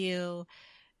see you.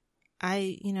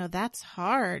 That's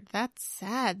hard. That's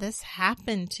sad. This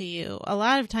happened to you. A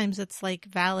lot of times it's like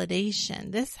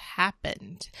validation. This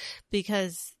happened,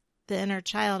 because the inner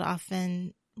child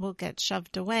often will get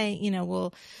shoved away.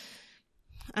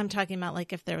 I'm talking about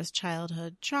like if there was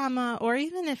childhood trauma, or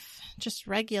even if just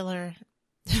regular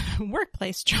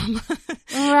workplace trauma,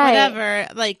 whatever,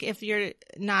 like if you're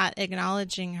not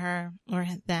acknowledging her or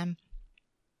them,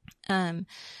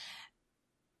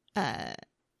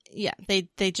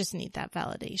 they just need that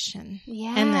validation.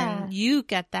 Yeah. And then you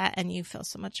get that and you feel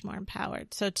so much more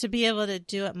empowered. So to be able to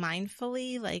do it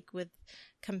mindfully, like with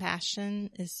compassion,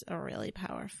 is a really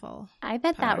powerful. I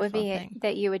bet that would be thing.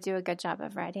 That you would do a good job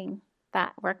of writing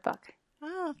that workbook.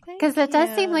 Oh, thank you. Because it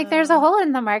does seem like there's a hole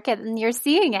in the market and you're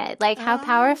seeing it. Like how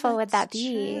powerful would that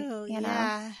be? True.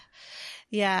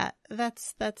 Yeah,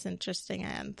 that's interesting. I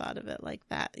hadn't thought of it like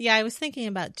that. Yeah, I was thinking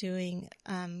about doing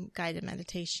guided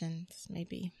meditations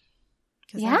maybe,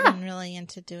 because I've been really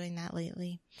into doing that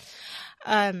lately.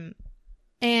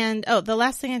 And, the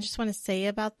last thing I just want to say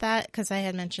about that, because I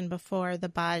had mentioned before the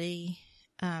body,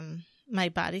 my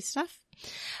body stuff,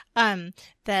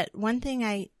 that one thing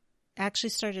I actually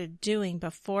started doing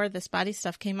before this body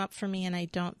stuff came up for me, and I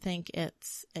don't think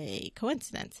it's a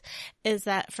coincidence, is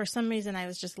that for some reason I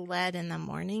was just led in the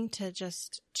morning to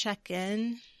just check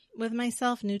in with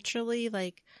myself neutrally,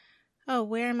 like, oh,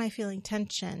 where am I feeling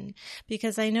tension?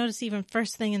 Because I noticed even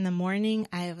first thing in the morning,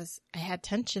 I had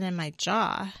tension in my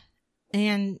jaw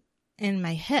and in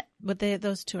my hip, but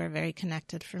those two are very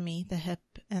connected for me, the hip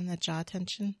and the jaw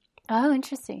tension. Oh,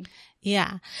 interesting.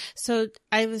 Yeah. So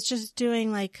I was just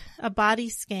doing like a body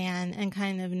scan and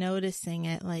kind of noticing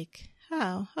it, like,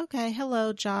 oh, okay,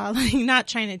 hello, jaw, like not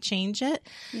trying to change it,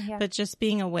 but just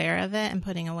being aware of it and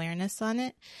putting awareness on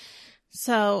it.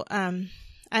 So,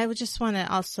 I would just want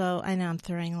to also, I know I'm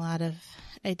throwing a lot of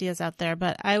ideas out there,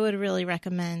 but I would really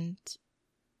recommend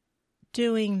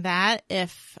doing that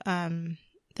if,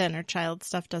 the inner child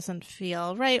stuff doesn't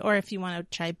feel right, or if you want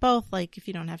to try both, like if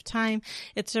you don't have time,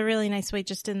 it's a really nice way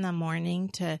just in the morning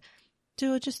to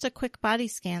do just a quick body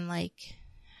scan, like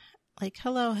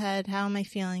hello head, how am I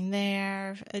feeling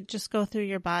there? Just go through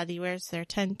your body, where's there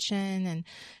tension, and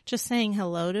just saying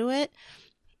hello to it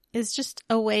is just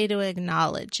a way to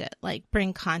acknowledge it, like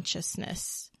bring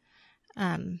consciousness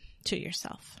to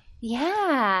yourself.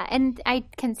 Yeah, and I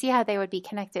can see how they would be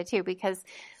connected too, because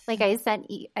like I sent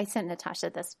Natasha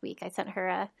this week, I sent her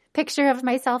a picture of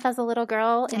myself as a little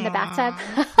girl in the bathtub.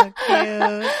 So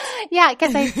cute. Yeah,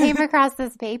 because I came across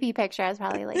this baby picture. I was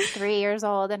probably like 3 years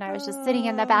old, and I was just sitting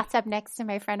in the bathtub next to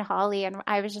my friend Holly, and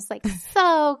I was just like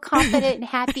so confident and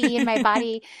happy in my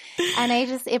body, and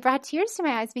it brought tears to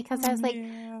my eyes, because I was like,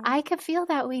 I could feel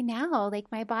that way now.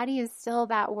 Like my body is still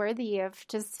that worthy of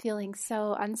just feeling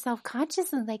so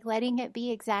unself-conscious and like letting it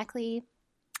be exactly.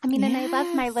 I mean, and I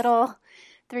love my little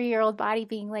 3-year-old body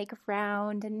being like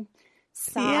round and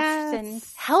soft and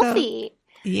healthy.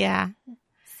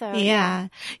 So yeah.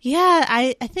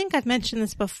 I think I've mentioned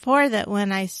this before, that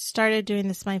when I started doing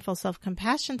this mindful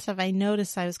self-compassion stuff, I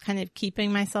noticed I was kind of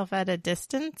keeping myself at a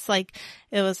distance. Like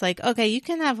it was like, okay, you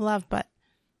can have love, but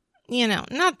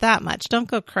not that much. Don't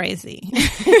go crazy.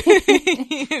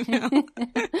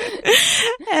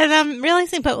 And I'm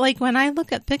realizing, but like when I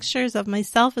look at pictures of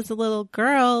myself as a little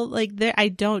girl, like I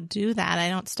don't do that. I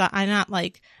don't stop. I'm not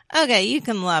like, okay, you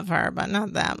can love her, but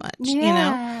not that much,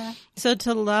 So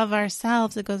to love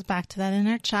ourselves, it goes back to that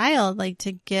inner child, like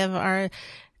to give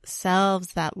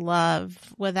ourselves that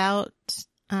love without,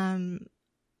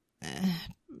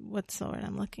 what's the word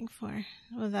I'm looking for?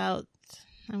 Without,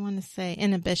 I want to say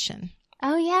inhibition.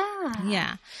 Oh yeah.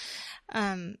 Yeah.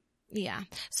 Yeah.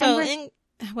 So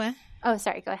what? Oh,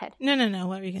 sorry. Go ahead. No.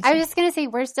 What were you going to say? I was just going to say,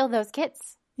 we're still those kids.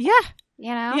 Yeah.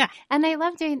 Yeah. And I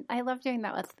love doing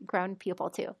that with grown people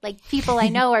too. Like people I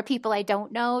know or people I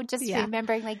don't know, just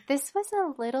remembering like this was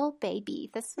a little baby.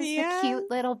 This was a cute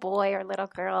little boy or little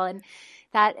girl. And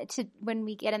when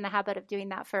we get in the habit of doing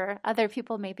that for other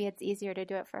people, maybe it's easier to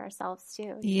do it for ourselves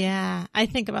too. Yeah. I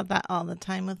think about that all the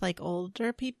time with like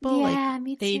older people, like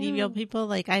me too. 80-year-old people.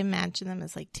 Like I imagine them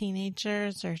as like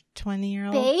teenagers or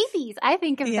 20-year-olds. Babies. I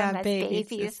think of them as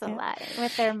babies a lot,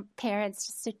 with their parents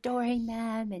just adoring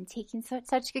them and taking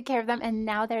such good care of them. And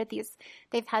now they've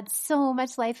had so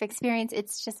much life experience.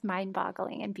 It's just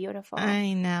mind-boggling and beautiful.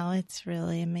 I know. It's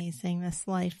really amazing, this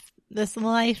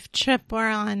life trip we're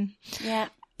on. Yeah.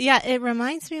 Yeah, it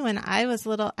reminds me when I was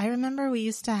little, I remember we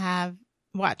used to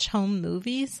watch home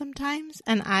movies sometimes,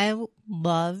 and I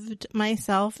loved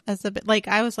myself like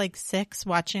I was like 6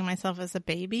 watching myself as a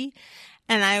baby,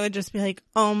 and I would just be like,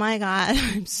 oh my God,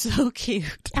 I'm so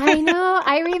cute. I know.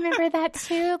 I remember that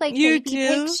too. Like you baby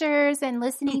do? Pictures and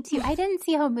listening to, I didn't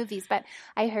see home movies, but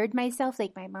I heard myself,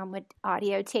 like my mom would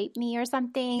audio tape me or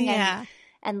something. Yeah.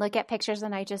 And look at pictures,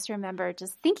 and I just remember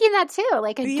just thinking that too,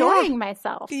 like adoring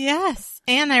myself. Yes.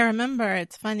 And I remember,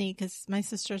 it's funny because my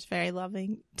sister's very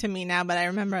loving to me now, but I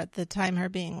remember at the time her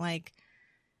being like,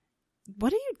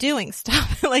 what are you doing?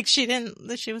 Stop. Like she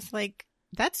was like,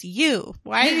 that's you.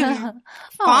 Why are you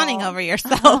fawning over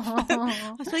yourself?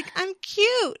 I was like, I'm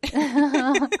cute.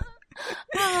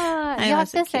 You'll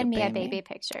have to send me a baby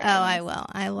picture. Oh, I will.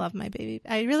 I love my baby.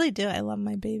 I really do. I love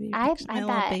my baby. I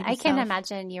bet. I can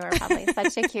imagine you were probably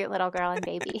such a cute little girl and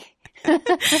baby.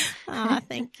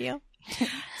 Thank you.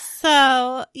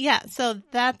 So, yeah. So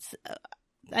that's,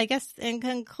 I guess in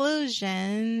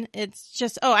conclusion, it's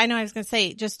just, I know I was going to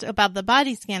say just about the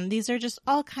body scan. These are just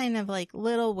all kind of like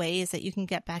little ways that you can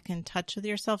get back in touch with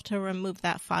yourself to remove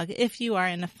that fog if you are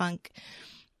in a funk.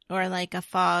 Or like a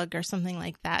fog or something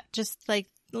like that. Just like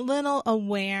little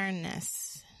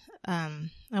awarenesses,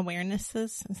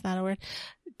 is that a word?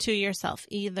 to yourself,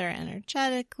 either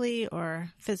energetically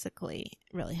or physically,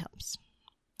 really helps.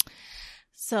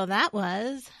 So that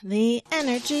was the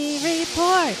energy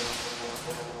report.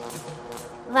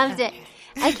 Loved it.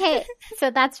 Okay, so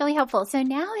that's really helpful. So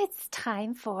now it's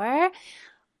time for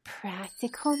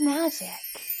practical magic.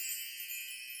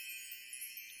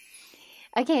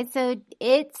 Okay, so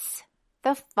it's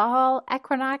the fall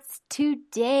equinox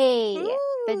today. Ooh.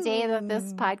 The day that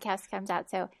this podcast comes out.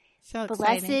 So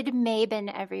blessed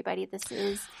Mabon, everybody. This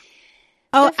is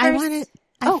I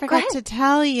forgot to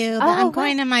tell you that I'm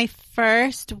going to my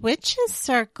first witches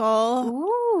circle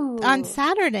on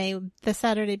Saturday, the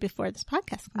Saturday before this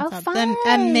podcast comes out. Fun. A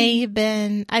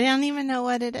Mabon. I don't even know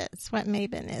what it is, what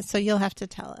Mabon is. So you'll have to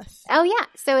tell us. Oh, yeah.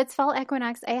 So it's fall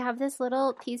equinox. I have this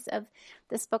little piece of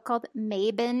this book called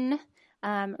Mabon,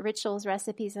 Rituals,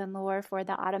 Recipes, and Lore for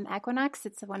the Autumn Equinox.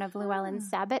 It's one of Llewellyn's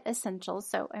Sabbath Essentials.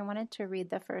 So I wanted to read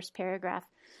the first paragraph.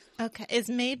 Okay. Is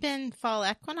Mabon fall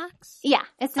equinox? Yeah.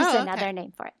 It's just another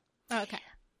name for it. Okay.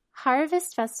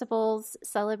 Harvest festivals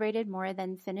celebrated more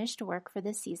than finished work for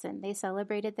the season. They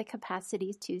celebrated the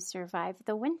capacity to survive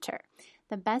the winter.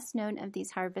 The best known of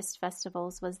these harvest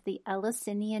festivals was the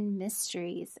Eleusinian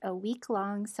Mysteries, a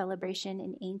week-long celebration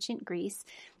in ancient Greece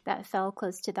that fell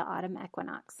close to the autumn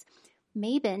equinox.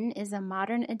 Mabon is a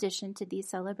modern addition to these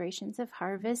celebrations of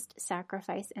harvest,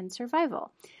 sacrifice, and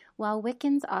survival. While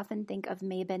Wiccans often think of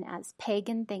Mabon as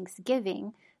pagan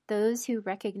Thanksgiving, those who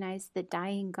recognize the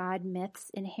dying god myths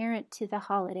inherent to the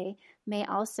holiday may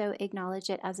also acknowledge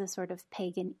it as a sort of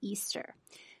pagan Easter.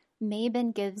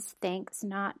 Mabon gives thanks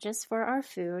not just for our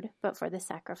food, but for the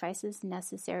sacrifices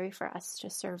necessary for us to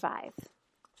survive.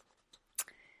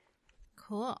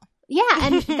 Cool. Yeah,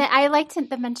 and I liked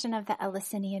the mention of the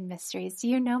Eleusinian Mysteries. Do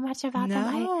you know much about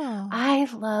them?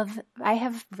 I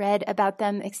have read about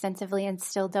them extensively and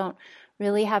still don't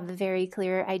really have a very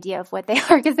clear idea of what they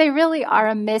are, because they really are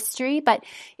a mystery. But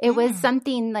it was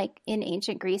something like in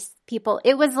ancient Greece,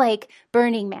 it was like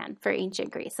Burning Man for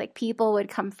ancient Greece. Like people would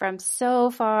come from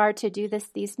so far to do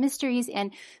these mysteries,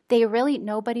 and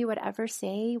nobody would ever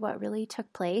say what really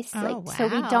took place. So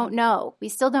we don't know. We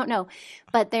still don't know.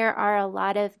 But there are a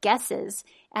lot of guesses,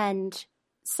 and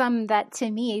some that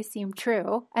to me seem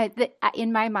true.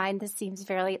 In my mind, this seems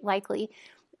very likely,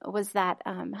 was that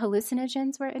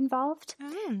hallucinogens were involved.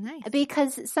 Oh, nice.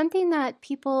 Because something that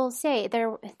people say,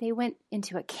 they went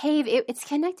into a cave. It's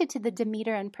connected to the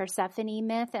Demeter and Persephone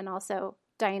myth, and also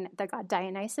the god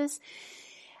Dionysus.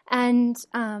 And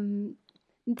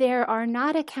there are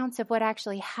not accounts of what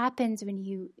actually happens when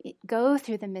you go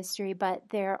through the mystery, but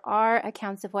there are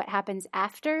accounts of what happens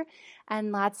after.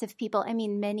 And lots of people,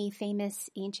 many famous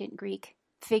ancient Greek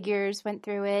figures went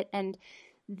through it, and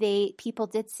people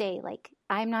did say, like,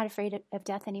 I'm not afraid of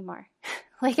death anymore.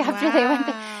 Like after they went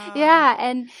there. Yeah.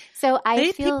 And so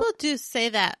people do say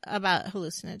that about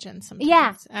hallucinogens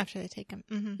sometimes after they take them.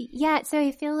 Mm-hmm. Yeah. So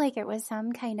I feel like it was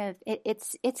some kind of,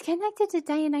 it's connected to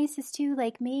Dionysus too.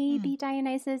 Like maybe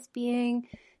Dionysus being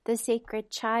the sacred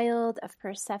child of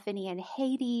Persephone and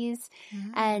Hades.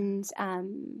 And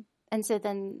so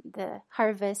then the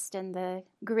harvest and the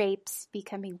grapes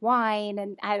becoming wine,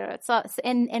 and I don't know. So,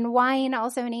 and wine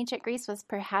also in ancient Greece was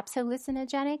perhaps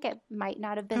hallucinogenic. It might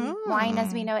not have been wine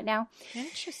as we know it now.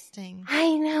 Interesting.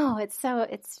 I know.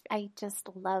 I just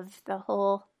love the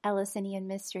whole Eleusinian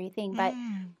mystery thing. But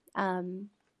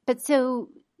so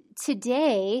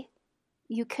today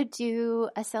you could do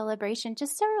a celebration,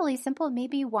 just a really simple,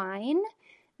 maybe wine,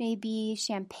 maybe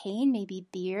champagne, maybe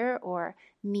beer or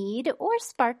mead, or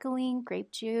sparkling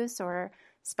grape juice or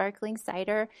sparkling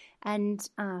cider. And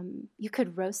you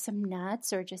could roast some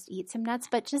nuts or just eat some nuts,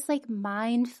 but just like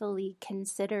mindfully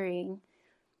considering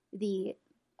the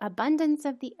abundance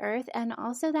of the earth and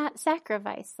also that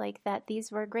sacrifice, like that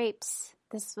these were grapes.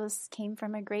 This came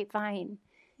from a grapevine.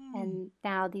 And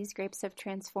now these grapes have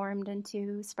transformed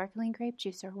into sparkling grape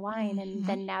juice or wine, and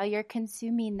then now you're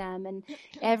consuming them, and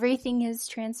everything is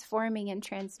transforming and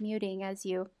transmuting as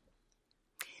you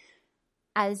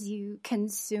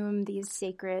consume these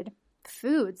sacred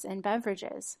foods and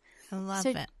beverages. I love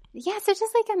it. Yeah, so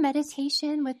just like a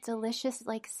meditation with delicious,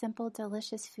 like simple,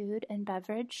 delicious food and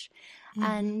beverage.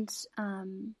 And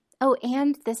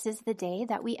and this is the day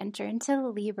that we enter into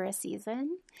Libra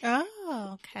season.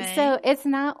 Oh, okay. So it's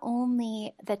not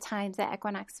only the times at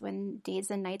equinox when days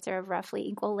and nights are of roughly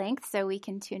equal length, so we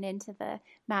can tune into the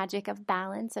magic of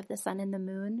balance of the sun and the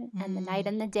moon and the night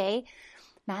and the day,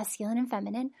 masculine and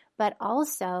feminine, but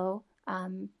also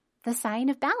the sign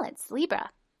of balance, Libra.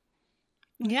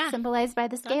 Yeah. Symbolized by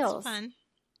the scales. That's fun.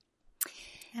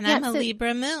 And I'm a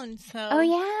Libra moon, so. Oh,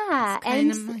 yeah.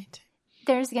 And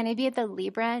there's going to be the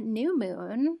Libra new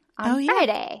moon on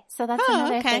Friday. So that's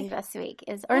another thing this week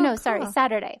cool.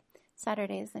 Saturday.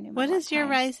 Saturday is the new moon. What is your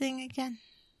rising again?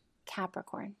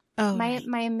 Capricorn. Oh,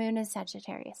 my moon is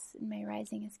Sagittarius. And my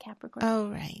rising is Capricorn. Oh,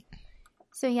 right.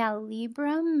 So yeah,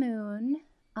 Libra moon,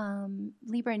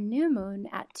 Libra new moon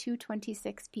at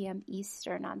 2:26 p.m.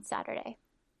 Eastern on Saturday.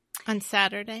 On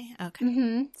Saturday? Okay.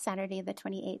 Mm-hmm. Saturday the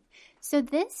 28th. So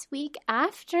this week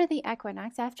after the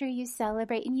equinox, after you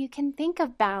celebrate, and you can think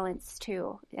of balance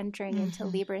too, entering into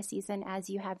Libra season as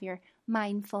you have your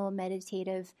mindful,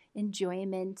 meditative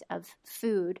enjoyment of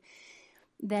food,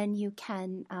 then you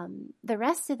can, the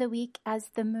rest of the week as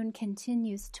the moon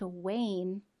continues to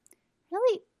wane,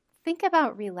 really think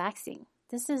about relaxing.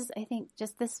 This is, I think,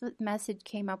 just this message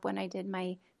came up when I did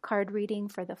my card reading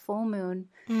for the full moon.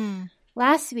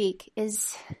 Last week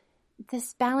is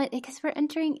this balance, because we're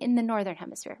entering in the northern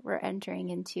hemisphere. We're entering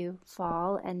into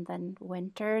fall and then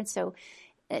winter. So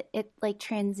it like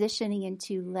transitioning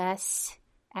into less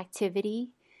activity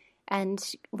and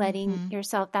letting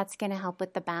yourself, that's going to help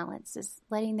with the balance, is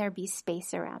letting there be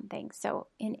space around things. So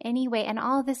in any way, and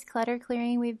all this clutter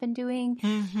clearing we've been doing,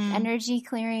 energy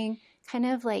clearing, kind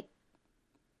of like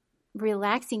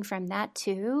relaxing from that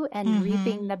too, and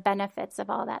reaping the benefits of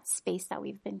all that space that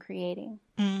we've been creating.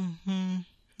 I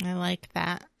like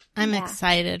that. I'm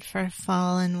excited for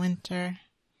fall and winter.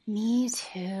 Me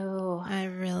too. I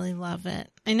really love it.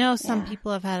 I know some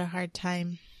people have had a hard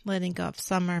time letting go of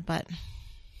summer, but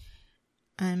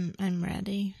I'm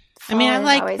ready. Fall, I mean, I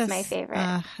like always my favorite.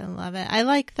 I love it. I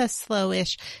like the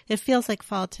slowish. It feels like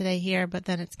fall today here, but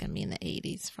then it's going to be in the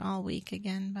 80s for all week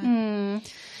again. But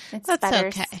that's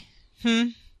sputters. Okay.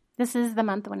 This is the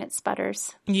month when it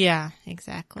sputters. Yeah,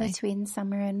 exactly. Between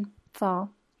summer and fall.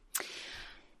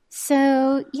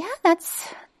 So yeah,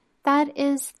 that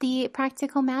is the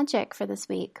practical magic for this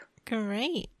week.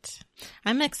 Great.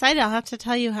 I'm excited. I'll have to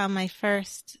tell you how my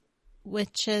first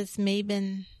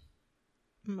Mabon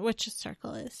Witches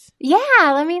Circle is.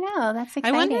 Yeah, let me know. That's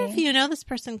exciting. I wonder if you know this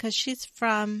person, because she's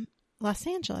from Los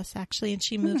Angeles, actually, and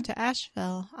she moved to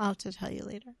Asheville. I'll have to tell you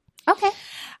later. Okay.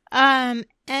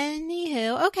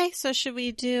 Anywho, okay, so should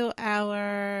we do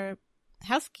our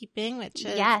housekeeping, which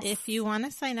is if you want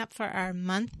to sign up for our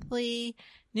monthly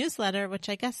newsletter, which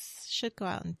I guess should go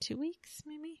out in 2 weeks,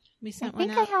 maybe? We sent one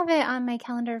out. I think I have it on my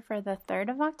calendar for the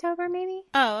 3rd of October, maybe.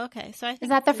 Oh, okay. So I think is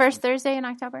that the first Thursday in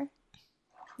October?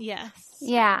 Yes.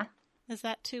 Yeah. Is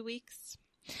that 2 weeks?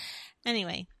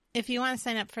 Anyway, if you want to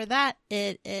sign up for that,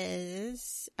 it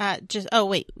is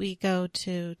we go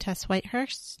to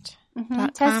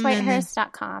TessWhitehurst.com.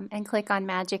 TessWhitehurst.com and click on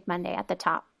Magic Monday at the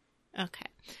top. Okay.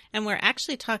 And we're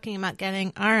actually talking about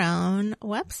getting our own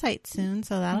website soon,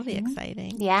 so that'll be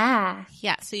exciting. Yeah.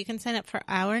 Yeah, so you can sign up for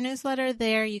our newsletter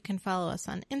there. You can follow us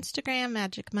on Instagram,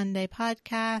 Magic Monday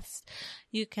Podcast.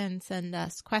 You can send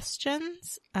us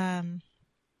questions at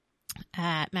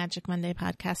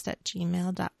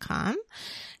magicmondaypodcast@gmail.com.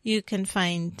 You can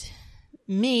find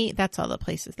me, that's all the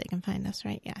places they can find us,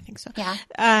 right? Yeah, I think so. Yeah.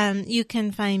 You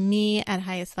can find me at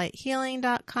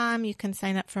highestlighthealing.com. You can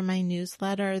sign up for my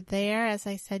newsletter there. As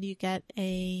I said, you get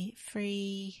a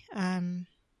free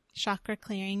chakra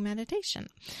clearing meditation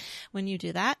when you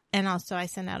do that. And also I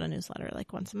send out a newsletter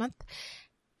like once a month.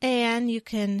 And you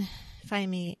can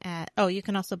find me you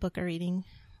can also book a reading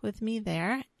with me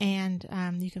there. And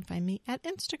you can find me at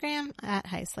Instagram at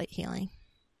highestlighthealing.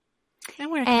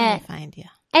 And where can I find you?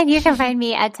 And you can find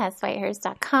me at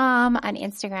TessWhitehurst.com, on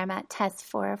Instagram at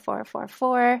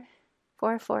Tess4444,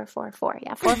 4444,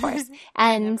 yeah, 4 4s.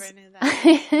 And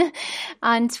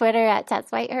on Twitter at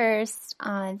Tess Whitehurst,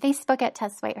 on Facebook at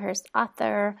Tess Whitehurst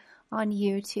Author, on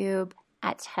YouTube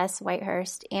at Tess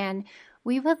Whitehurst. And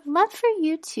we would love for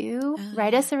you to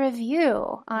write us a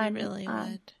review on,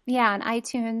 would. Yeah, on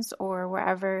iTunes or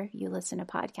wherever you listen to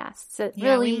podcasts. It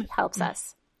really helps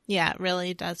us. Yeah, it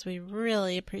really does. We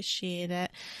really appreciate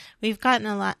it. We've gotten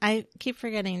a lot. I keep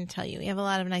forgetting to tell you, we have a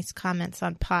lot of nice comments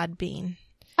on Podbean.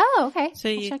 Oh, okay. So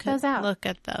you can look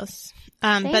at those.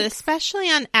 But especially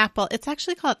on Apple, it's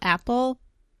actually called Apple.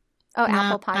 Oh,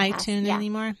 Apple Podcasts. iTunes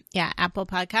anymore. Yeah, Apple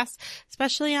Podcasts.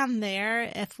 Especially on there,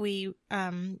 if we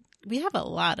have a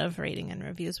lot of rating and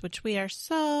reviews, which we are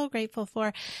so grateful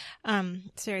for.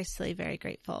 Seriously, very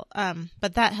grateful.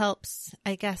 But that helps,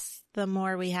 I guess, the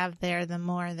more we have there, the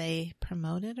more they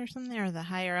promote it or something, or the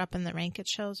higher up in the rank it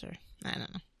shows, or I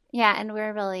don't know. Yeah, and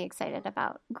we're really excited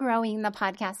about growing the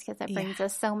podcast because it brings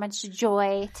us so much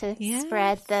joy to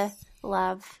spread the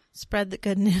love. Spread the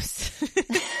good news.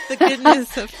 The good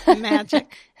news of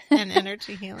magic and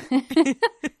energy healing.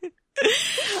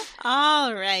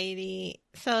 All righty.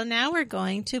 So now we're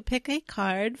going to pick a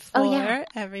card for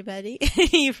everybody.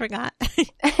 You forgot.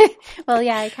 Well,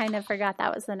 yeah, I kind of forgot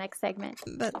that was the next segment.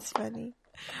 That's funny.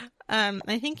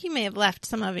 I think you may have left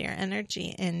some of your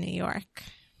energy in New York.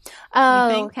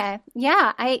 Oh, okay.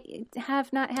 Yeah, I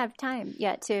have not had time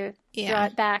yet to draw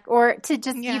it back or to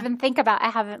just even think about. I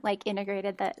haven't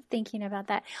integrated that, thinking about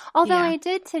that. Although I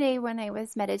did today when I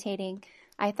was meditating,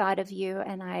 I thought of you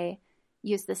and I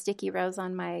used the sticky rose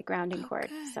on my grounding cord.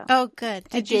 So good.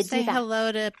 Did you say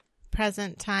hello to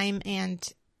present time and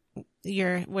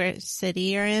where city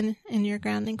you're in your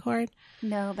grounding cord?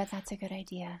 No, but that's a good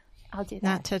idea. I'll do that.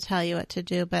 Not to tell you what to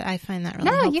do, but I find that really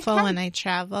helpful when I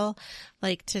travel,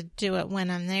 to do it when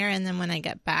I'm there, and then when I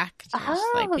get back. You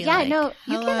can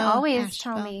always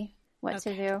Asheville. Tell me what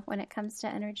to do when it comes to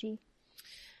energy.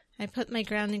 I put my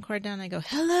grounding cord down. I go,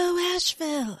 "Hello,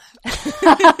 Asheville."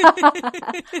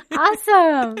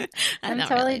 Awesome! I'm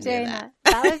totally doing that.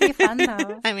 That would be fun,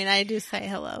 though. I mean, I do say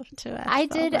hello to Asheville. I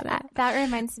did. That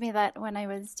reminds me that when I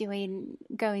was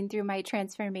going through my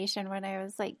transformation, when I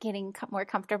was getting more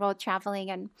comfortable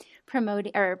traveling and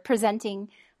promoting or presenting,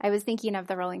 I was thinking of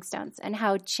the Rolling Stones and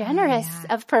how generous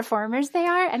of performers they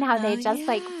are, and how they just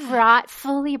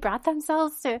brought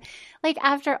themselves to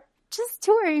after just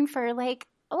touring for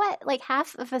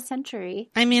half of a century.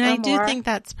 I mean, I do think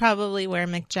that's probably where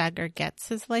Mick Jagger gets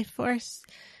his life force.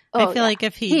 I feel like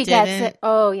if he didn't, gets it.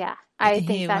 Oh yeah, I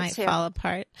think he that might too. fall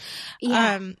apart.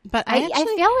 Yeah, but I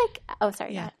feel like. Oh,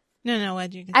 sorry. Yeah. No.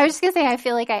 What'd you? I was just gonna say, I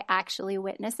feel like I actually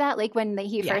witnessed that. When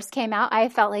he first came out, I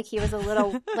felt like he was a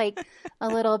little a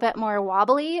little bit more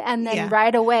wobbly, and then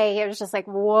right away it was just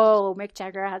whoa, Mick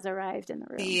Jagger has arrived in the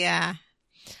room. Yeah.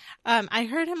 I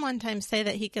heard him one time say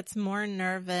that he gets more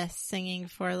nervous singing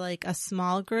for a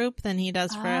small group than he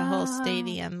does for a whole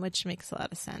stadium, which makes a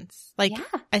lot of sense.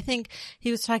 I think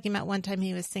he was talking about one time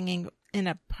he was singing in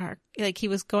a park, he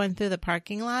was going through the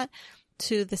parking lot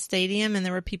to the stadium and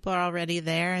there were people already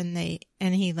there and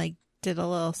he did a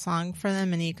little song for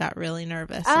them and he got really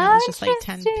nervous and it was just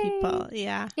 10 people.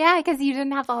 Yeah. Yeah, because you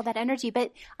didn't have all that energy,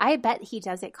 but I bet he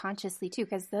does it consciously too,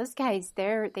 because those guys,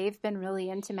 they've been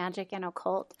really into magic and the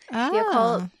occult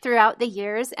throughout the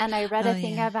years. And I read a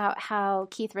thing about how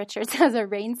Keith Richards has a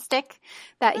rain stick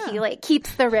that he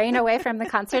keeps the rain away from the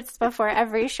concerts before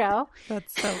every show.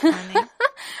 That's so funny.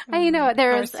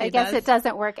 I guess it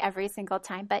doesn't work every single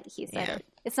time, but he said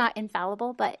it's not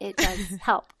infallible, but it does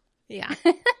help. Yeah.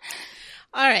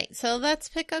 All right. So let's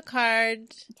pick a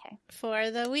card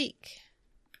for the week.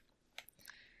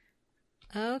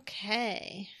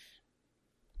 Okay.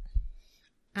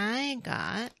 I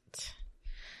got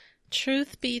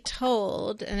Truth Be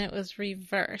Told, and it was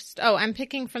reversed. Oh, I'm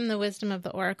picking from the Wisdom of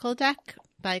the Oracle deck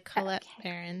by Colette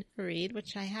Baron Reed,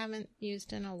 which I haven't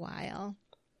used in a while.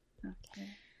 Okay.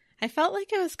 I felt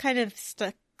like it was kind of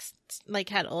stuck,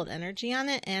 had old energy on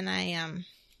it, and I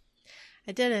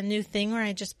did a new thing where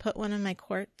I just put one of my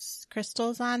quartz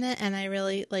crystals on it and I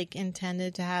really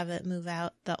intended to have it move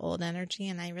out the old energy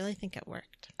and I really think it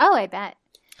worked. Oh, I bet.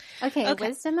 Okay.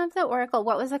 Wisdom of the Oracle.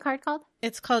 What was the card called?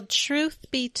 It's called Truth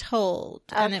Be Told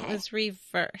and it was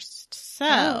reversed.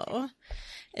 So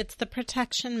it's the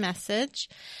protection message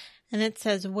and it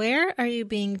says, where are you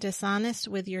being dishonest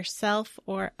with yourself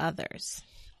or others?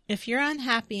 If you're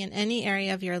unhappy in any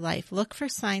area of your life, look for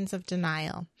signs of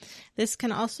denial. This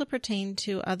can also pertain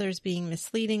to others being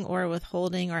misleading or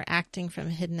withholding or acting from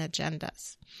hidden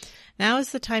agendas. Now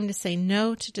is the time to say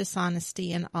no to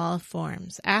dishonesty in all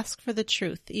forms. Ask for the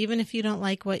truth. Even if you don't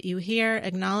like what you hear,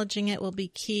 acknowledging it will be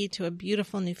key to a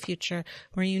beautiful new future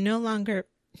where you no longer,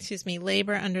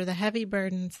 labor under the heavy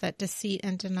burdens that deceit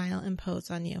and denial impose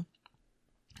on you.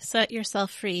 Set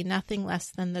yourself free. Nothing less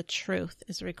than the truth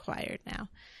is required now.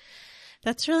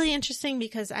 That's really interesting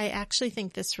because I actually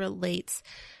think this relates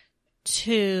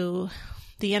to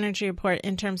the energy report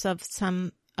in terms of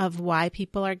some of why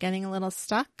people are getting a little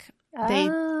stuck.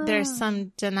 There's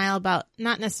some denial about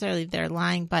not necessarily they're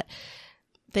lying, but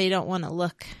they don't want to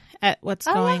look at what's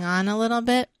going on a little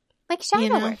bit. Like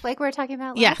shadow work, like we were talking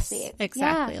about last week. Yes,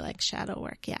 exactly, like shadow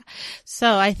work, yeah.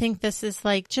 So I think this is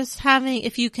just having,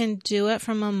 if you can do it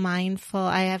from a mindful,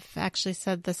 I have actually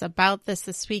said this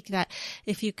week, that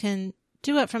if you can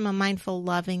do it from a mindful,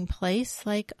 loving place,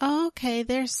 okay,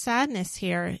 there's sadness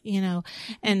here,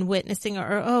 and witnessing,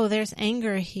 or there's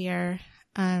anger here,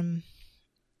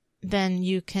 then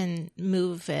you can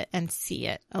move it and see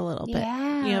it a little bit.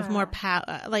 Yeah. You have more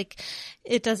power,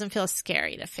 it doesn't feel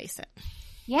scary to face it.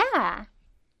 Yeah.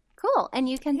 Cool. And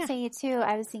you can say too,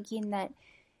 I was thinking that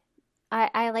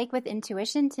I like with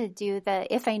intuition to do the,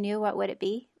 if I knew, what would it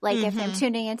be? Like if I'm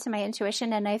tuning into my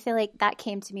intuition, and I feel like that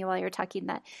came to me while you were talking,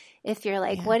 that if you're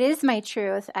like, what is my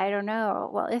truth? I don't know.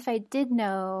 Well, if I did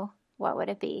know, what would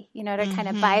it be? You know, to kind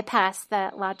of bypass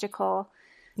that logical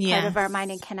part of our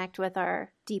mind and connect with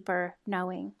our deeper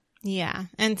knowing. Yeah.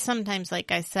 And sometimes,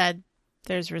 like I said,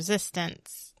 there's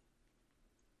resistance.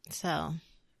 So,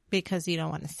 because you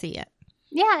don't want to see it.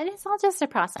 Yeah, and it's all just a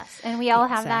process. And we all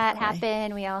have that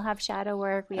happen. We all have shadow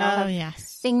work. We all have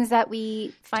things that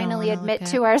we finally admit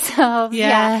to ourselves.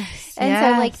 Yes. And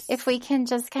so, like, if we can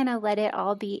just kind of let it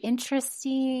all be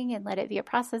interesting and let it be a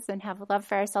process and have love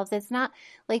for ourselves, it's not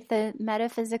like the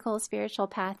metaphysical spiritual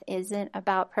path isn't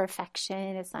about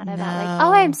perfection. It's not about like,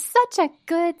 oh, I'm such a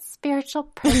good spiritual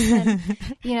person.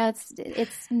 You know,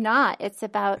 it's not. It's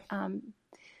about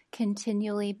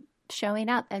continually showing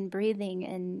up and breathing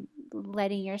and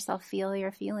letting yourself feel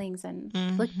your feelings and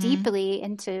look deeply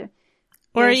into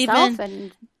yourself.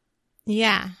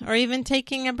 Or even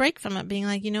taking a break from it, being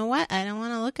like, you know what, I don't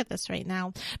want to look at this right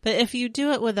now. But if you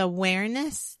do it with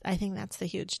awareness, I think that's the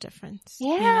huge difference.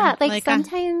 Yeah, you know? like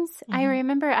sometimes I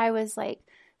remember I was like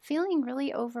feeling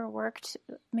really overworked.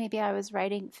 Maybe I was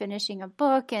finishing a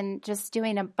book and just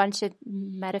doing a bunch of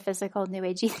metaphysical new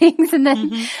agey things. And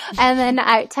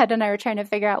then, Ted and I were trying to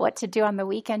figure out what to do on the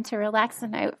weekend to relax.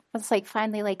 And I was like,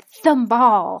 finally like the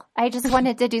mall. I just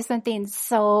wanted to do something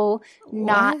so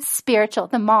not spiritual.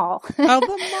 The mall. Oh,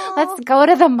 the mall. Let's go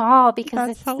to the mall because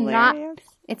That's hilarious.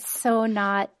 It's so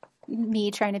not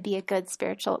me trying to be a good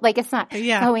spiritual, like it's not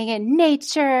going in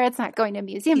nature, it's not going to a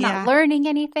museum, not learning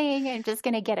anything. I'm just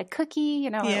going to get a cookie, you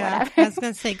know, or whatever. I was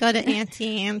going to say, go to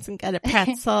Auntie Anne's and get a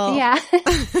pretzel.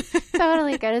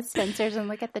 Totally go to Spencer's and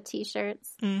look at the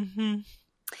t-shirts.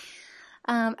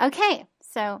 Okay,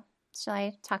 so shall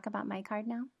I talk about my card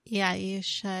now? Yeah, you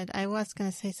should. I was going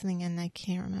to say something and I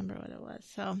can't remember what it was.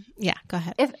 So, yeah, go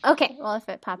ahead. If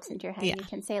it pops into your head, you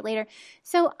can say it later.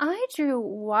 So I drew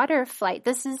Water Flight.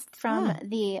 This is from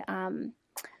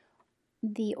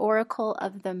the Oracle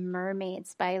of the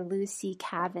Mermaids by Lucy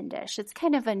Cavendish. It's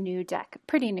kind of a new deck,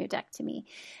 pretty new deck to me.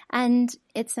 And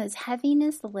it says,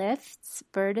 heaviness lifts,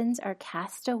 burdens are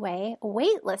cast away,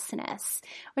 weightlessness,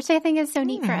 which I think is so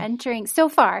neat for entering, so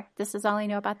far, this is all I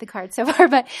know about the card so far,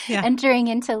 but entering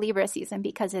into Libra season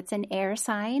because it's an air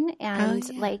sign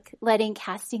and like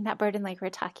casting that burden, like we're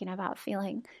talking about,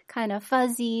 feeling kind of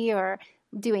fuzzy or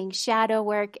doing shadow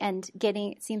work and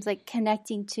it seems like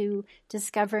connecting to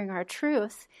discovering our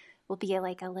truth will be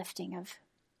like a lifting of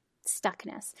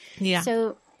stuckness. Yeah.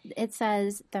 So it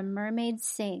says, the mermaids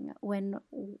sing when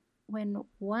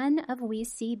one of we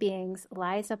sea beings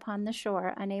lies upon the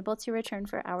shore, unable to return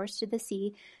for hours to the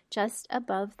sea, just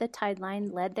above the tide line,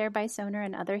 led there by sonar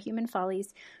and other human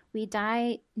follies, we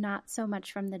die not so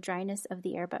much from the dryness of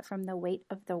the air, but from the weight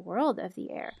of the world of the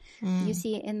air. You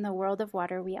see, in the world of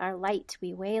water, we are light,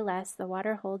 we weigh less, the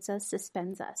water holds us,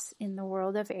 suspends us. In the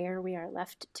world of air, we are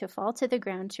left to fall to the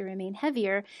ground, to remain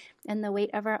heavier, and the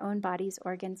weight of our own bodies,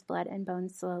 organs, blood, and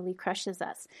bones slowly crushes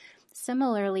us.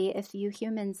 Similarly, if you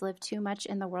humans live too much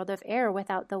in the world of air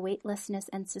without the weightlessness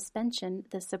and suspension,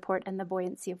 the support and the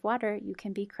buoyancy of water, you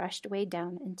can be crushed way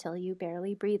down until you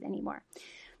barely breathe anymore.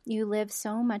 You live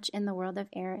so much in the world of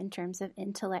air in terms of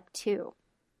intellect too.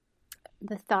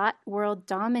 The thought world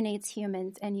dominates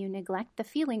humans and you neglect the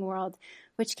feeling world,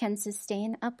 which can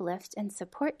sustain, uplift, and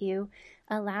support you,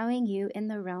 allowing you in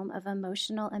the realm of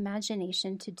emotional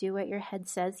imagination to do what your head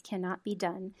says cannot be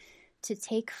done, to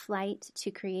take flight,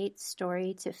 to create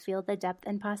story, to feel the depth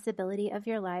and possibility of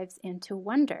your lives, and to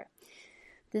wonder.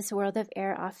 This world of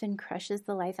air often crushes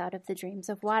the life out of the dreams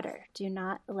of water. Do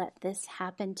not let this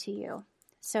happen to you.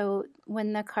 So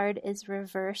when the card is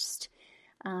reversed,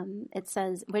 it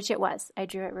says, which it was, I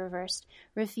drew it reversed,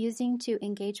 refusing to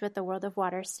engage with the world of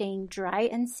water, staying dry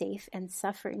and safe and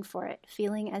suffering for it,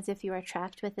 feeling as if you are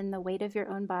trapped within the weight of your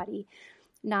own body,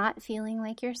 not feeling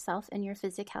like yourself and your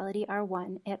physicality are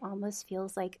one. It almost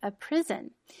feels like a prison.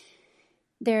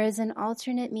 There is an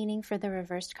alternate meaning for the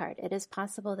reversed card. It is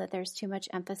possible that there's too much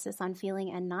emphasis on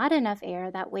feeling and not enough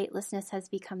air, that weightlessness has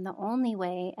become the only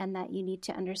way, and that you need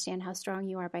to understand how strong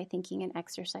you are by thinking and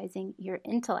exercising your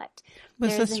intellect.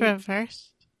 Was this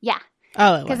reversed? Yeah.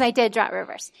 Oh, because I did draw it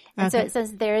reverse. And so it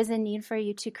says, there is a need for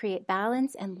you to create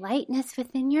balance and lightness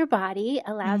within your body.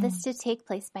 Allow this to take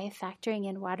place by factoring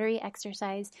in watery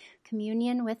exercise,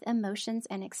 communion with emotions,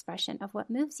 and expression of what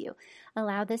moves you.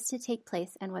 Allow this to take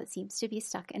place, and what seems to be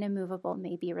stuck and immovable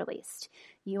may be released.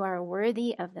 You are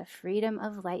worthy of the freedom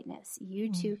of lightness. You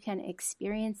too can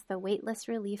experience the weightless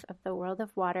relief of the world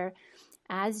of water,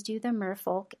 as do the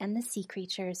merfolk and the sea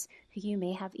creatures who you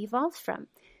may have evolved from.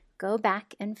 go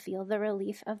back and feel the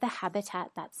relief of the habitat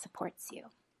that supports you.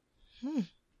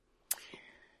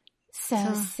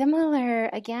 So similar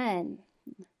again,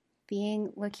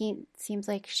 seems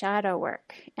like shadow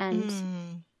work and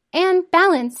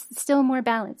balance, still more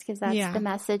balance, because that's the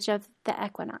message of the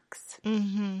equinox.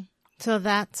 So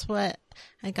that's what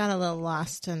I got a little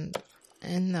lost in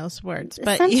those words,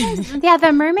 but sometimes,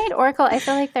 the mermaid oracle, I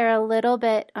feel like they're a little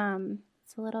bit,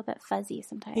 it's a little bit fuzzy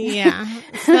sometimes. Yeah.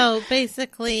 So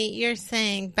basically, you're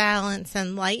saying balance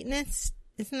and lightness.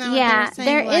 Isn't that what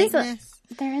they're saying?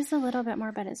 There is a little bit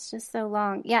more, but it's just so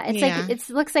long. Yeah, it's like it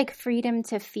looks like freedom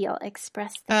to feel,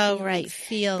 express the feelings. Right,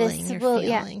 feelings.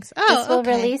 This will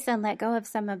release and let go of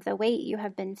some of the weight you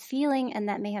have been feeling, and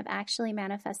that may have actually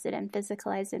manifested and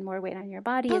physicalized in more weight on your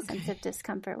body, a sense of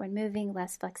discomfort when moving,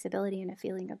 less flexibility, and a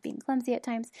feeling of being clumsy at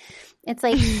times. It's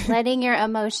like letting your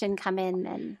emotion come in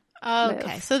and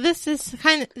move. So this is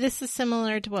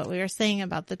similar to what we were saying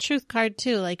about the truth card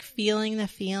too, like feeling the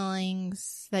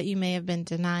feelings that you may have been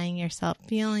denying yourself,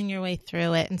 feeling your way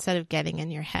through it instead of getting in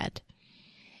your head.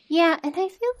 Yeah, and I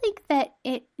feel like that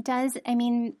it does. I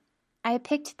mean, I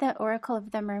picked the Oracle of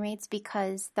the Mermaids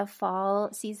because the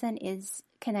fall season is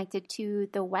connected to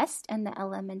the west and the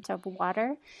element of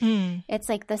water. It's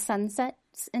like the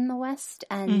sunsets in the west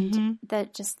and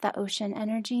the ocean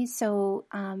energy. So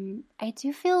I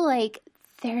do feel like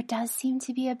there does seem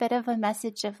to be a bit of a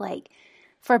message of like,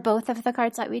 for both of the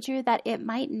cards that we drew, that it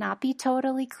might not be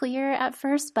totally clear at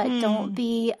first, but don't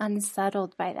be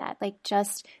unsettled by that. Like,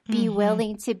 just be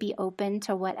willing to be open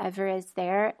to whatever is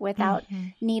there without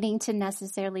needing to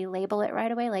necessarily label it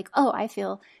right away. Like, oh, I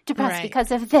feel depressed because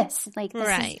of this. Like,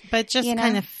 this but just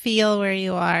kind of feel where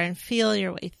you are and feel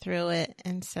your way through it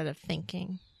instead of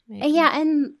thinking. Maybe. Yeah,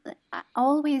 and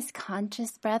always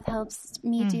conscious breath helps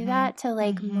me do that, to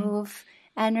like move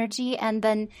energy. And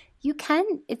then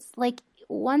it's like,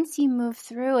 once you move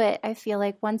through it, I feel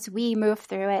like once we move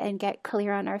through it and get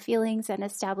clear on our feelings and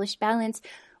establish balance,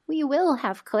 we will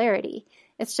have clarity.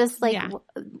 It's just like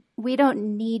we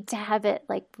don't need to have it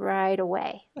like right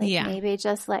away. Like maybe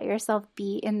just let yourself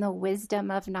be in the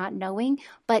wisdom of not knowing,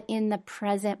 but in the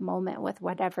present moment with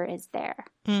whatever is there.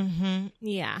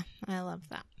 Yeah, I love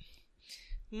that.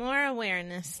 More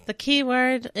awareness. The key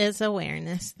word is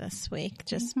awareness this week.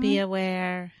 Just be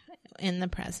aware in the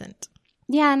present.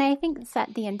 Yeah, and I think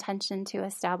set the intention to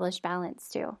establish balance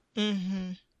too.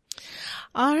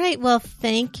 All right. Well,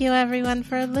 thank you everyone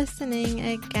for listening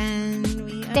again.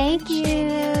 Thank you.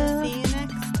 See you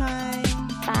next time.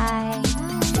 Bye.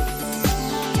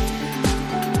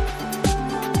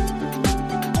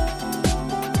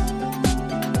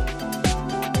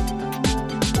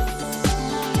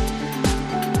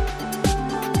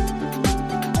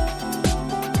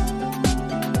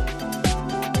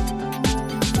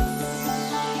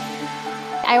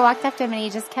 I walked up to him and he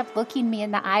just kept looking me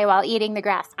in the eye while eating the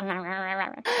grass.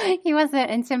 He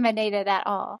wasn't intimidated at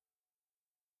all.